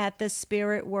Facebook at the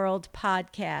Spirit World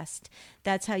Podcast.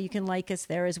 That's how you can like us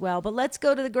there as well. But let's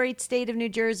go to the great state of New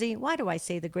Jersey. Why do I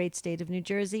say the great state of New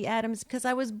Jersey, Adams? Because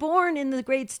I was born in the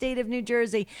great state of New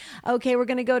Jersey. Okay, we're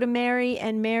going to go to Mary,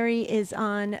 and Mary is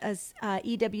on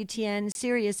EWTN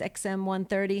Sirius XM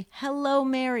 130. Hello,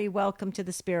 Mary. Welcome to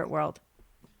the Spirit World.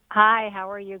 Hi, how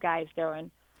are you guys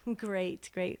doing? Great.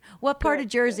 What part of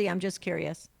Jersey? I'm just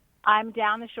curious. I'm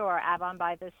down the shore, Avon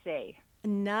by the Sea.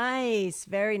 Nice,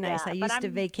 very nice. Yeah, I used to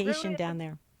vacation down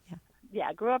there. Yeah,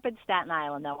 I grew up in Staten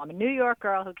Island, though. I'm a New York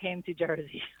girl who came to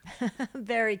Jersey.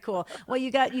 Very cool. Well,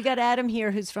 you got Adam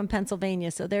here, who's from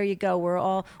Pennsylvania. So there you go. We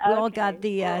all got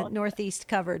the Northeast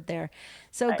covered there.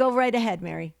 So go right ahead,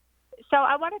 Mary. So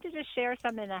I wanted to just share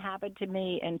something that happened to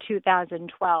me in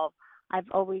 2012.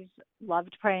 I've always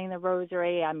loved praying the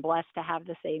Rosary. I'm blessed to have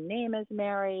the same name as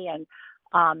Mary. And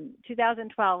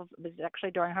 2012 was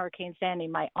actually during Hurricane Sandy.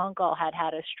 My uncle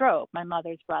had a stroke, my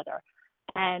mother's brother.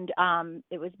 And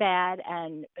it was bad,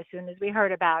 and as soon as we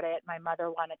heard about it, my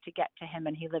mother wanted to get to him,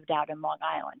 and he lived out in Long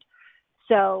Island.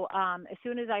 So as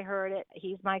soon as I heard it,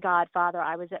 he's my godfather.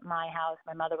 I was at my house.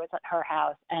 My mother was at her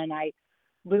house, and I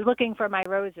was looking for my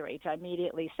rosary to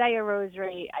immediately say a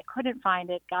rosary. I couldn't find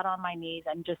it, got on my knees,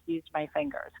 and just used my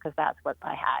fingers because that's what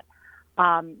I had.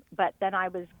 But then I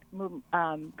was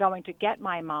going to get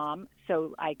my mom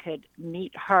so I could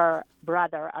meet her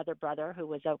other brother, who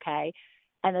was okay.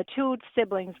 And the two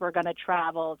siblings were going to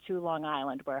travel to Long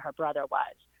Island where her brother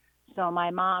was. So my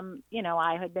mom,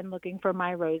 I had been looking for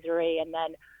my rosary, and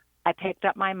then I picked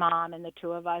up my mom, and the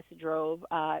two of us drove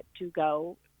to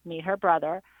go meet her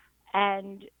brother.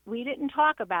 And we didn't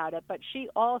talk about it, but she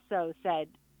also said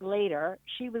later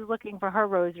she was looking for her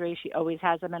rosary. She always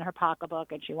has them in her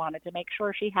pocketbook, and she wanted to make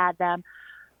sure she had them.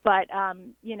 But,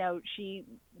 she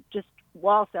just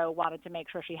also wanted to make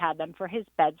sure she had them for his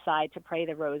bedside to pray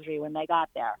the rosary when they got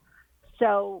there.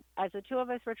 So as the two of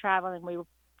us were traveling, we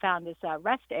found this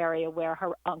rest area where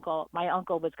my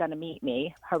uncle was going to meet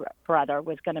me, her brother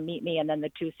was going to meet me, and then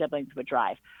the two siblings would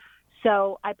drive.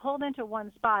 So I pulled into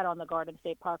one spot on the Garden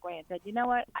State Parkway and said, you know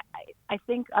what, I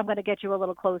think I'm going to get you a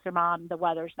little closer, Mom. The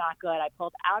weather's not good. I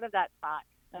pulled out of that spot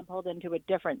and pulled into a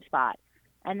different spot.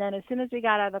 And then as soon as we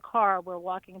got out of the car, we're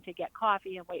walking to get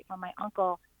coffee and wait for my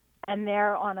uncle. And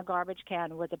there on a garbage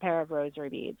can was a pair of rosary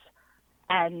beads.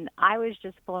 And I was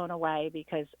just blown away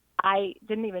because I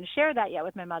didn't even share that yet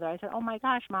with my mother. I said, oh, my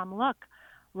gosh, Mom, look,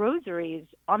 rosaries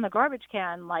on the garbage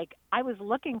can. Like, I was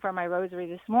looking for my rosary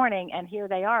this morning, and here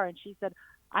they are. And she said,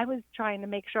 I was trying to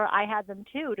make sure I had them,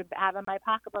 too, to have in my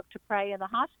pocketbook to pray in the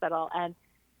hospital. And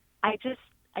I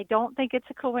don't think it's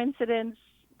a coincidence.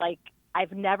 Like,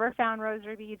 I've never found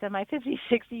rosary beads in my 50,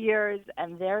 60 years,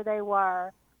 and there they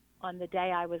were on the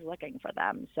day I was looking for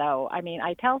them. So, I mean,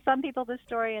 I tell some people this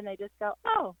story, and they just go,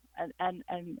 oh, and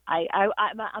am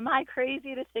I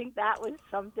crazy to think that was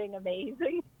something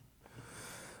amazing?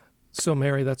 So,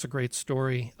 Mary, that's a great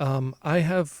story. I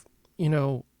have,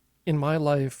 in my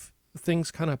life,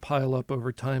 things kind of pile up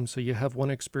over time. So you have one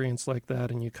experience like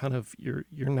that, and you kind of, your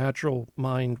natural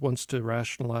mind wants to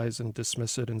rationalize and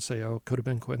dismiss it and say, oh, it could have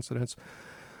been coincidence.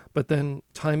 But then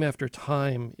time after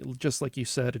time, just like you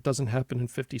said, it doesn't happen in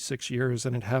 56 years,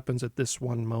 and it happens at this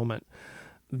one moment.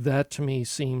 That to me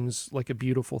seems like a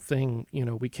beautiful thing.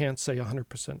 We can't say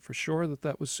 100% for sure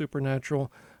that was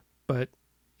supernatural, but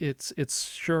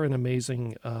it's sure an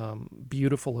amazing,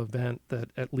 beautiful event that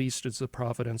at least is the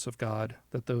providence of God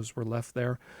that those were left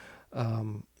there.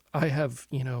 I have,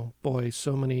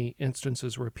 so many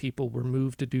instances where people were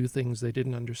moved to do things they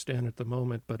didn't understand at the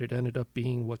moment, but it ended up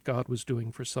being what God was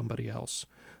doing for somebody else,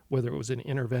 whether it was an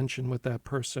intervention with that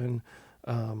person,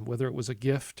 whether it was a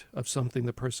gift of something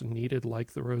the person needed,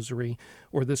 like the rosary,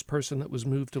 or this person that was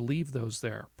moved to leave those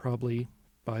there, probably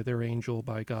by their angel,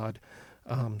 by God.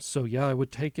 So yeah, I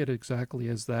would take it exactly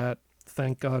as that.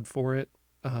 Thank God for it.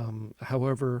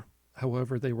 However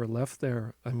they were left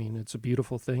there, I mean, it's a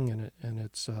beautiful thing, and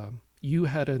it's you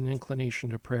had an inclination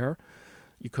to prayer.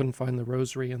 You couldn't find the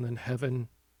rosary, and then heaven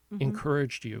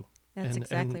encouraged you That's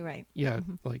exactly right. Yeah,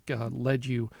 like led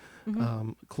you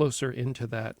closer into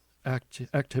that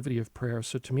activity of prayer.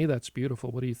 So to me, that's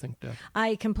beautiful. What do you think, Deb?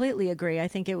 I completely agree. I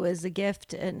think it was a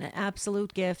gift, an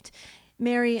absolute gift.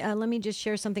 Mary, let me just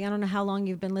share something. I don't know how long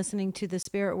you've been listening to the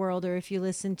Spirit World, or if you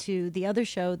listen to the other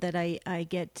show that I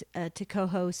get to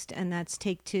co-host, and that's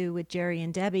Take Two with Jerry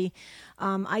and Debbie.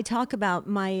 I talk about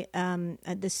my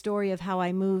the story of how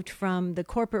I moved from the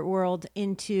corporate world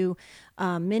into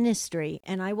ministry.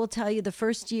 And I will tell you, the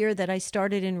first year that I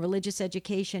started in religious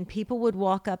education, people would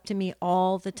walk up to me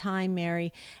all the time,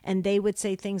 Mary, and they would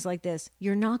say things like this: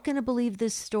 "You're not going to believe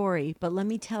this story, but let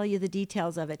me tell you the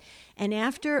details of it." And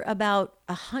after about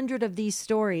 100 of these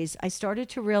stories, I started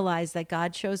to realize that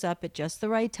God shows up at just the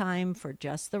right time for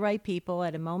just the right people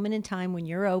at a moment in time when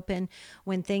you're open,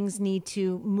 when things need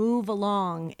to move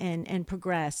along and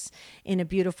progress in a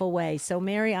beautiful way. So,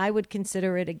 Mary, I would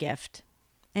consider it a gift.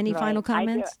 Any final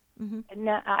comments?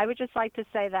 No, I would just like to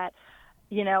say that,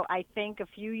 I think a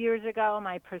few years ago,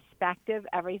 my perspective,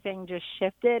 everything just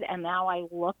shifted. And now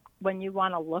when you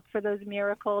want to look for those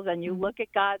miracles and you look at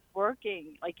God's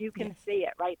working, like you can see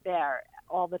it right there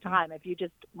all the time. If you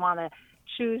just want to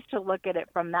choose to look at it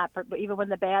from that, but even when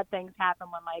the bad things happen,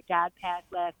 when my dad passed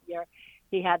last year,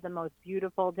 he had the most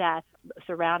beautiful death,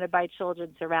 surrounded by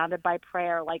children, surrounded by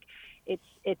prayer. Like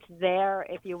it's there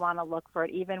if you want to look for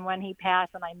it. Even when he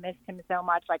passed and I missed him so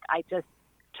much, like I just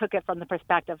took it from the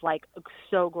perspective, like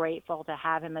so grateful to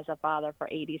have him as a father for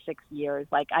 86 years.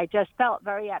 Like I just felt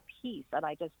very at peace, and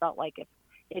I just felt like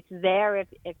it's there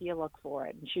if you look for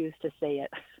it and choose to see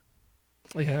it.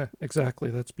 Yeah, exactly.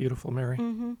 That's beautiful, Mary.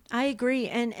 I agree,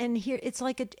 and here it's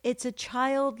like it's a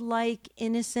childlike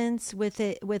innocence with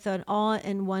an awe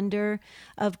and wonder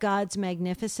of God's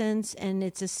magnificence, and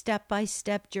it's a step by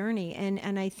step journey,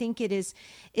 and I think it is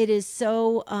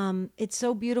so it's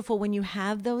so beautiful when you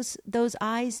have those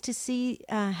eyes to see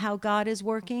how God is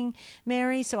working,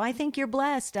 Mary. So I think you're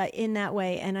blessed in that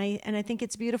way, and I think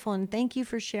it's beautiful, and thank you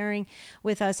for sharing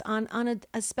with us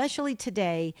especially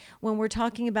today when we're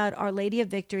talking about Our Lady of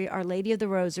Victory, Our Lady of the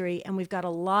Rosary, and we've got a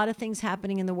lot of things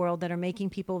happening in the world that are making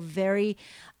people very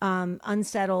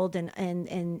unsettled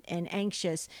and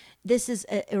anxious. This is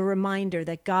a reminder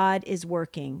that God is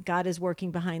working. God is working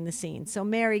behind the scenes. So,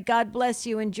 Mary, God bless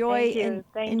you. Enjoy.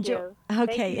 Thank you.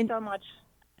 Okay. Thank you so much.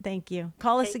 Thank you.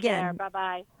 Call us again. Bye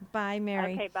bye. Bye,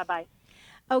 Mary. Okay. Bye bye.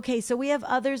 Okay, so we have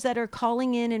others that are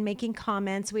calling in and making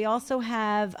comments. We also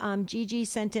have Gigi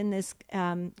sent in this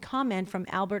comment from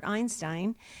Albert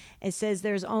Einstein. It says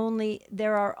there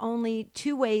are only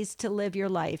two ways to live your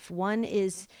life. One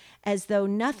is as though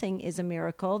nothing is a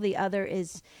miracle. The other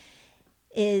is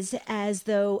as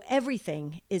though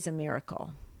everything is a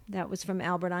miracle. That was from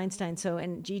Albert Einstein. So,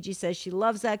 and Gigi says she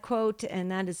loves that quote, and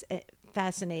that is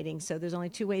fascinating. So there's only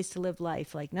two ways to live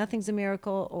life, like nothing's a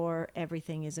miracle or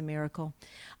everything is a miracle.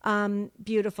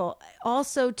 Beautiful.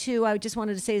 Also, too, I just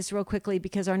wanted to say this real quickly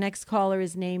because our next caller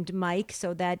is named Mike.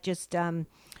 So that just kind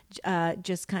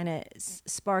of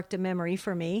sparked a memory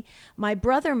for me. My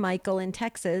brother Michael in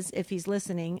Texas, if he's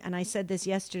listening, and I said this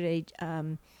yesterday,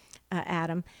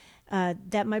 Adam,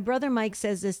 that my brother Mike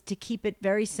says this to keep it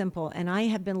very simple, and I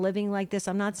have been living like this.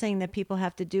 I'm not saying that people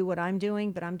have to do what I'm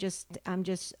doing, but I'm just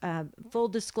full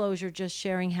disclosure, just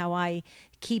sharing how I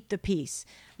keep the peace.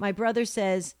 My brother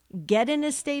says, get in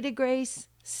a state of grace,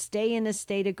 stay in a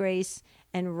state of grace,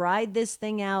 and ride this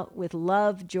thing out with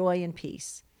love, joy, and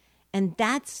peace. And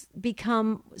that's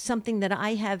become something that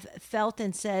I have felt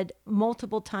and said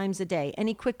multiple times a day.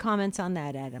 Any quick comments on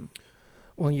that, Adam?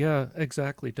 Well, yeah,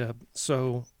 exactly, Deb.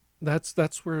 So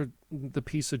that's where the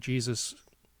peace of Jesus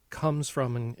comes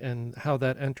from, and how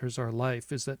that enters our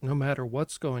life is that no matter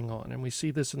what's going on, and we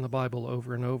see this in the Bible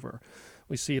over and over.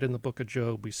 We see it in the book of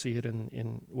Job. We see it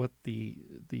in what the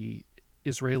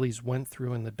Israelis went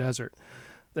through in the desert,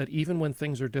 that even when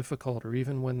things are difficult, or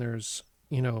even when there's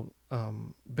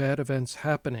bad events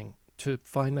happening, to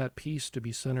find that peace, to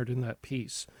be centered in that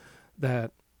peace,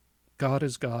 that God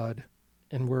is God,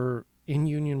 and we're in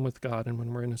union with God, and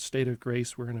when we're in a state of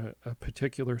grace, we're in a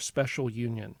particular special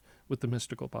union with the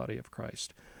mystical body of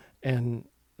Christ. And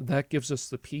that gives us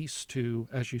the peace to,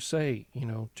 as you say,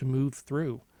 to move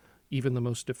through even the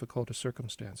most difficult of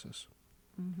circumstances.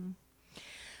 Mm-hmm.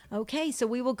 Okay, so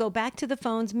we will go back to the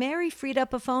phones. Mary freed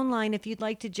up a phone line. If you'd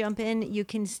like to jump in, you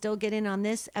can still get in on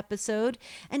this episode.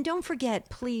 And don't forget,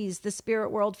 please, the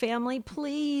Spirit World family,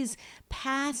 please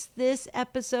pass this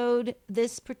episode,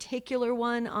 this particular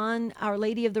one on Our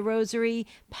Lady of the Rosary,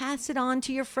 pass it on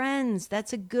to your friends.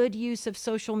 That's a good use of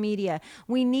social media.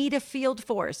 We need a field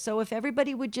force. So if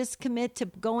everybody would just commit to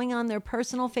going on their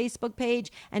personal Facebook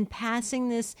page and passing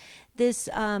this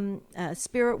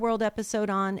Spirit World episode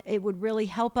on, it would really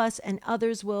help us, and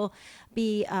others will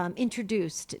be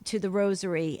introduced to the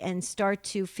Rosary and start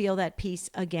to feel that peace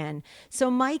again.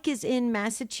 So Mike is in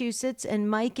Massachusetts, and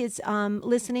Mike is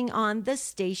listening on the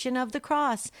Station of the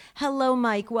Cross. Hello,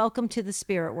 Mike. Welcome to the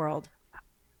Spirit World.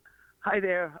 Hi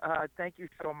there. Thank you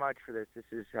so much for this. This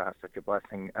is such a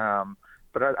blessing.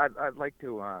 But I'd like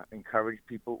to encourage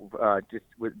people just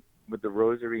with the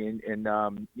Rosary, and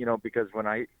because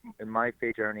in my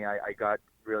faith journey, I got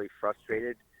really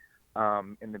frustrated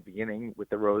in the beginning with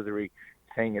the Rosary,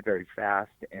 saying it very fast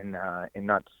and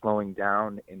not slowing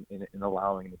down and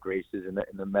allowing the graces and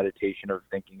the meditation of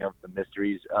thinking of the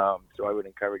mysteries. So I would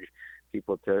encourage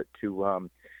people to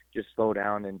just slow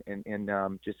down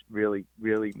and just really,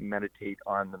 really meditate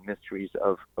on the mysteries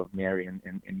of Mary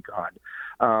and God.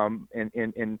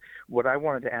 And what I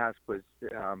wanted to ask was,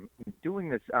 doing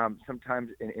this sometimes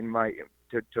in my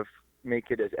to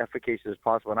make it as efficacious as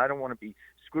possible. And I don't want to be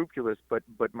scrupulous, but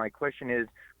my question is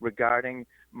regarding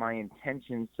my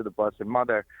intentions to the Blessed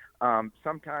Mother.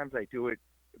 Sometimes I do it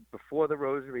before the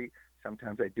Rosary.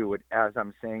 Sometimes I do it as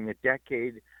I'm saying the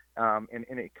decade. And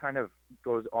it kind of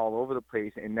goes all over the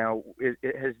place. And now,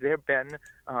 has there been,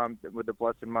 with the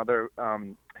Blessed Mother,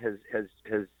 has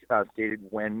stated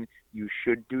when you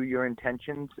should do your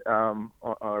intentions,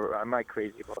 or am I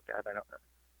crazy about that? I don't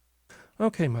know.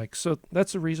 Okay, Mike, so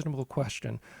that's a reasonable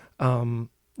question.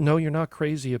 No, you're not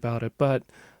crazy about it, but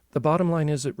the bottom line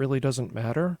is it really doesn't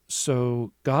matter.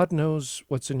 So God knows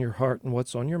what's in your heart and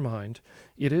what's on your mind.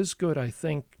 It is good, I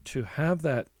think, to have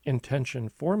that intention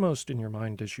foremost in your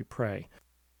mind as you pray.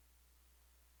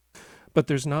 But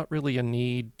there's not really a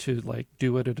need to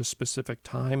do it at a specific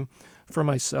time. For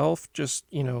myself, just,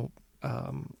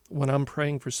 when I'm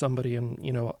praying for somebody, and,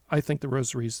 I think the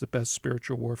Rosary is the best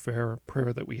spiritual warfare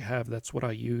prayer that we have. That's what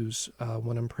I use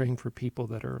when I'm praying for people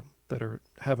that are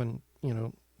having,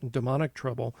 demonic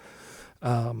trouble,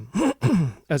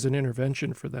 as an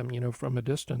intervention for them, from a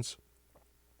distance.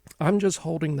 I'm just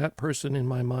holding that person in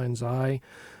my mind's eye.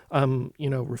 I'm,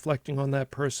 reflecting on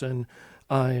that person.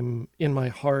 I'm in my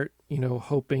heart,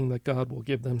 hoping that God will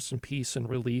give them some peace and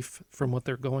relief from what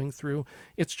they're going through.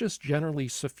 It's just generally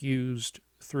suffused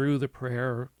through the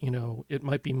prayer. It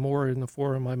might be more in the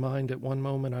fore of my mind at one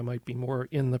moment. I might be more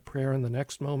in the prayer in the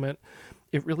next moment.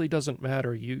 It really doesn't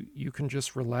matter. You can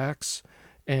just relax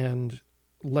and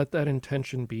let that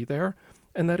intention be there.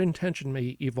 And that intention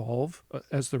may evolve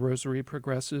as the Rosary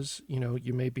progresses.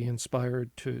 You may be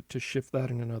inspired to shift that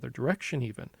in another direction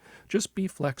even. Just be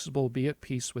flexible, be at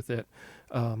peace with it.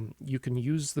 You can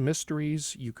use the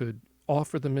mysteries. You could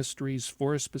offer the mysteries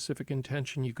for a specific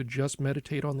intention. You could just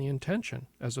meditate on the intention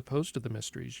as opposed to the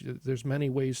mysteries. There's many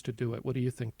ways to do it. What do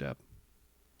you think, Deb?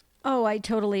 Oh, I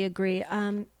totally agree.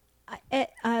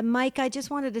 Mike, I just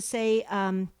wanted to say,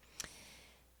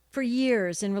 for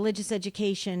years in religious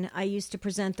education, I used to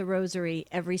present the Rosary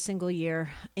every single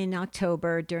year in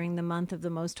October during the month of the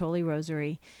Most Holy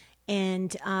Rosary.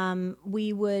 And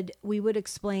we would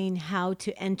explain how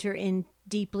to enter in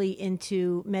deeply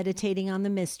into meditating on the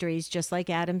mysteries, just like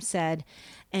Adam said,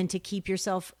 and to keep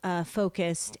yourself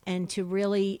focused and to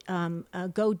really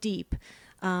go deep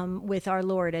with our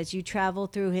Lord as you travel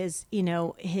through his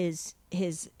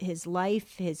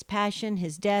life, his passion,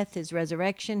 his death, his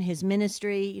resurrection, his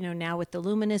ministry, now with the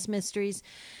luminous mysteries.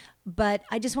 But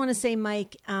I just want to say,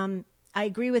 Mike, I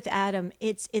agree with Adam.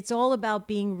 It's all about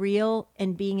being real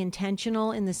and being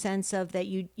intentional in the sense of that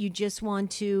you just want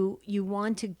to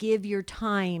give your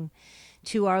time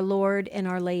to our Lord and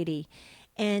Our Lady.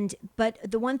 But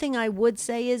the one thing I would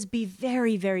say is be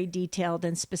very, very detailed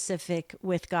and specific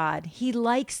with God. He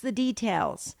likes the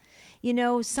details.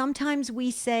 Sometimes we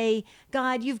say,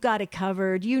 God, you've got it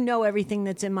covered. You know everything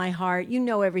that's in my heart. You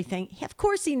know everything. Of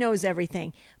course he knows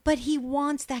everything, but he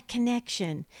wants that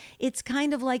connection. It's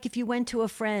kind of like if you went to a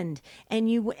friend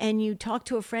and you talked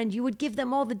to a friend, you would give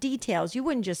them all the details. You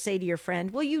wouldn't just say to your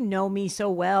friend, well, you know me so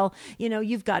well,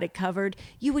 you've got it covered.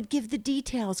 You would give the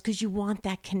details because you want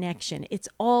that connection. It's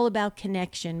all about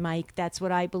connection, Mike. That's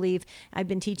what I believe. I've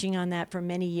been teaching on that for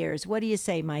many years. What do you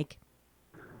say, Mike?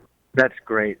 That's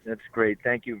great. That's great.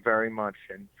 Thank you very much,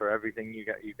 and for everything you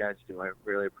guys do. I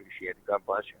really appreciate it. God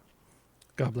bless you.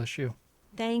 God bless you.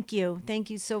 Thank you. Thank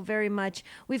you so very much.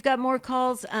 We've got more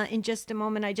calls in just a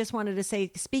moment. I just wanted to say,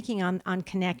 speaking on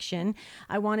connection,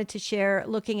 I wanted to share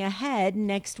looking ahead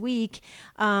next week.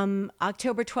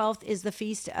 October 12th is the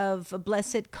feast of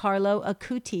Blessed Carlo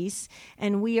Acutis,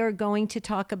 and we are going to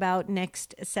talk about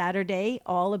next Saturday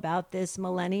all about this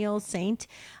millennial saint.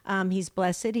 He's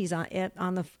blessed. He's on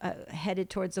the headed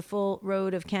towards the full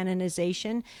road of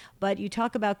canonization. But you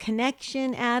talk about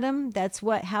connection, Adam. That's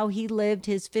how he lived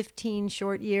his 15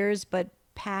 short years, but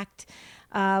packed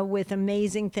with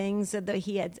amazing things. That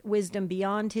he had wisdom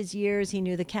beyond his years. He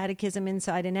knew the catechism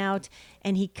inside and out,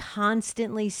 and he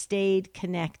constantly stayed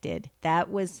connected.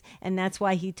 That's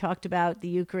why he talked about the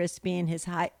Eucharist being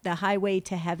the highway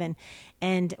to heaven.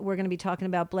 And we're going to be talking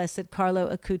about Blessed Carlo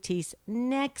Acutis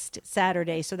next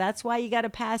Saturday. So that's why you got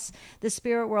to pass the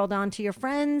spirit world on to your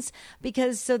friends,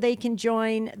 so they can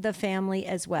join the family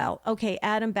as well. Okay,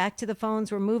 Adam, back to the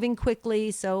phones. We're moving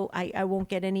quickly, so I won't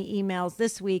get any emails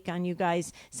this week on you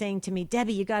guys saying to me,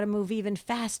 Debbie, you got to move even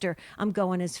faster. I'm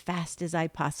going as fast as I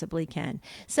possibly can.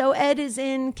 So Ed is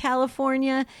in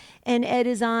California, and Ed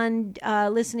is on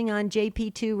listening on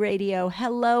JP2 Radio.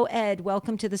 Hello, Ed.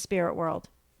 Welcome to the spirit world.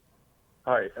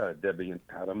 Hi, Debbie and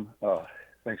Adam.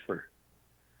 Thanks for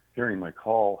hearing my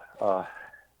call.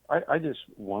 I just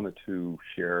wanted to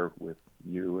share with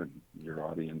you and your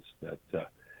audience that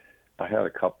I had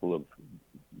a couple of,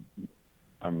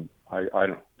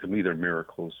 to me, they're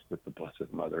miracles with the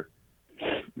Blessed Mother.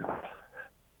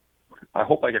 I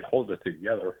hope I can hold it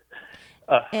together.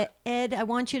 Ed, I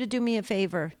want you to do me a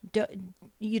favor.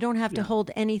 You don't have to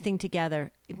hold anything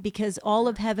together, because all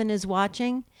of heaven is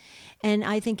watching, and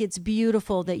I think it's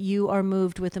beautiful that you are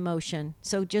moved with emotion.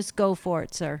 So just go for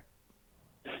it, sir.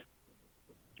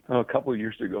 A couple of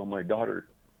years ago, my daughter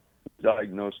was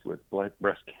diagnosed with breast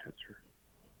cancer.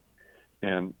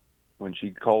 And when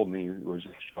she called me, it was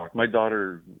a shock. My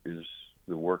daughter is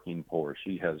the working poor.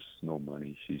 She has no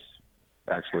money. She's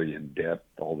actually in debt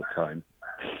all the time.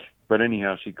 But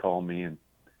anyhow, she called me, and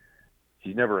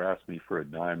she never asked me for a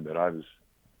dime, but I was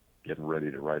getting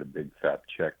ready to write a big fat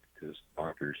check to this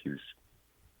doctor. She was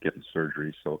getting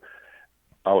surgery, so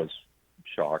I was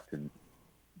shocked and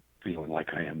feeling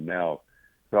like I am now.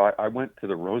 So I went to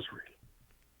the Rosary,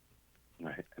 and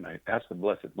I asked the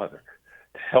Blessed Mother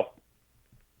to help.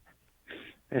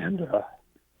 And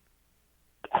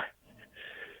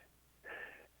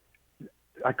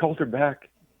I called her back.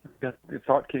 The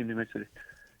thought came to me. I said,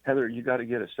 Heather, you got to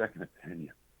get a second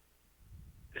opinion.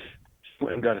 She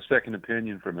went and got a second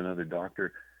opinion from another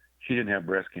doctor. She didn't have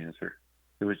breast cancer.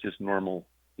 It was just normal,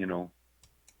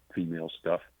 female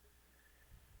stuff.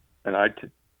 And I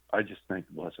just thank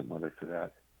the Blessed Mother for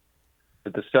that.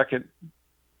 But the second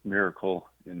miracle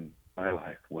in my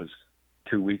life was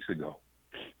 2 weeks ago.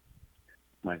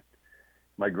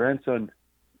 My grandson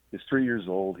is 3 years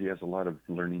old. He has a lot of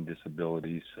learning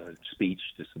disabilities, speech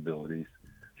disabilities.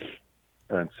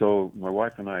 And so my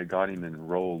wife and I got him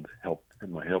enrolled, helped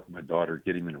my daughter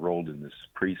get him enrolled in this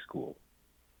preschool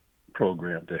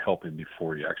program to help him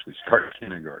before he actually started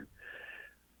kindergarten.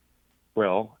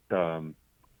 Well,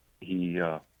 he's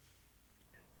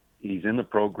in the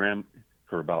program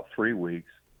for about 3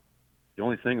 weeks. The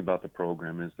only thing about the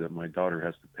program is that my daughter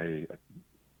has to pay a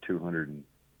 $250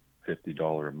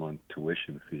 a month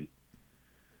tuition fee,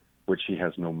 which she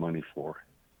has no money for.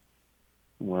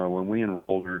 Well, when we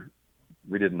enrolled her,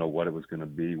 we didn't know what it was going to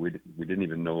be. We didn't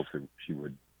even know if she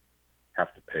would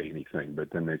have to pay anything.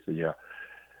 But then they said, yeah.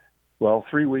 Well,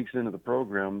 3 weeks into the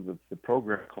program, the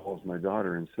program calls my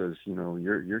daughter and says,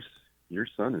 your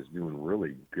son is doing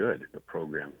really good at the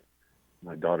program.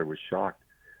 My daughter was shocked.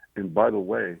 And by the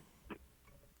way,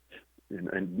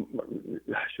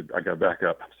 I got to back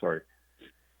up. I'm sorry.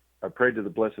 I prayed to the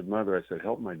Blessed Mother. I said,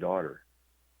 help my daughter.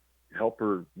 Help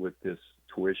her with this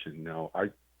tuition. Now,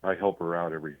 I help her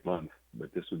out every month,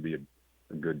 but this would be a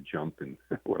good jump in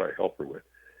what I help her with.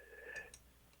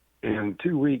 In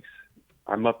 2 weeks,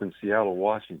 I'm up in Seattle,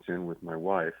 Washington with my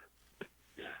wife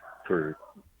for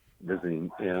visiting,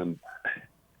 and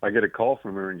I get a call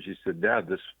from her, and she said, Dad,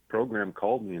 this program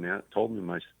called me and told me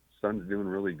my son's doing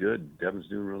really good. Devin's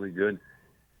doing really good.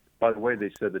 By the way,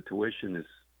 they said the tuition is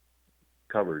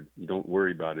covered. You don't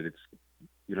worry about it.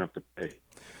 You don't have to pay.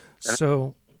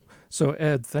 So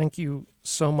Ed, thank you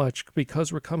so much.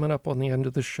 Because we're coming up on the end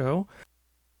of the show,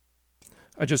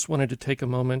 I just wanted to take a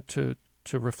moment to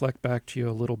reflect back to you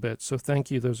a little bit. So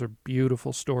thank you. Those are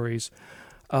beautiful stories.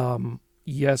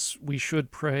 Yes, we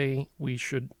should pray. We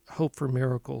should hope for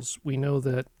miracles. We know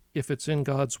that if it's in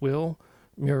God's will,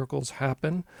 miracles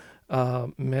happen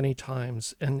many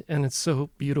times. And it's so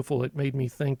beautiful. It made me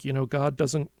think, God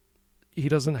doesn't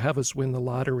have us win the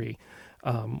lottery.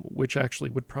 which actually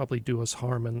would probably do us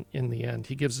harm in the end.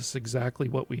 He gives us exactly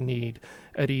what we need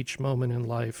at each moment in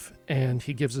life, and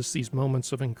he gives us these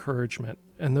moments of encouragement.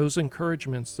 And those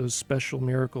encouragements, those special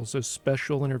miracles, those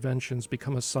special interventions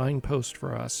become a signpost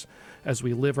for us as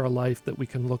we live our life that we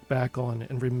can look back on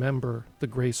and remember the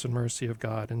grace and mercy of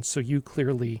God. And so you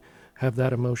clearly have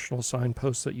that emotional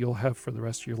signpost that you'll have for the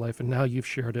rest of your life, and now you've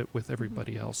shared it with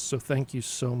everybody else. So thank you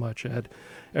so much, Ed.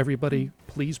 Everybody,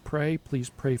 please pray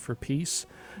for peace,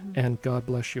 and God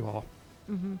bless you all.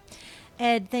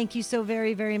 Ed, thank you so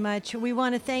very, very much. We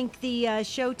want to thank the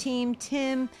show team,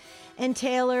 Tim and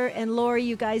Taylor and Lori.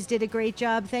 You guys did a great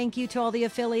job. Thank you to all the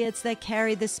affiliates that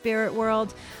carry the spirit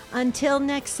world. Until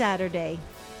next Saturday,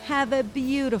 have a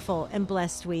beautiful and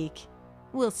blessed week.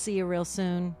 We'll see you real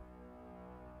soon.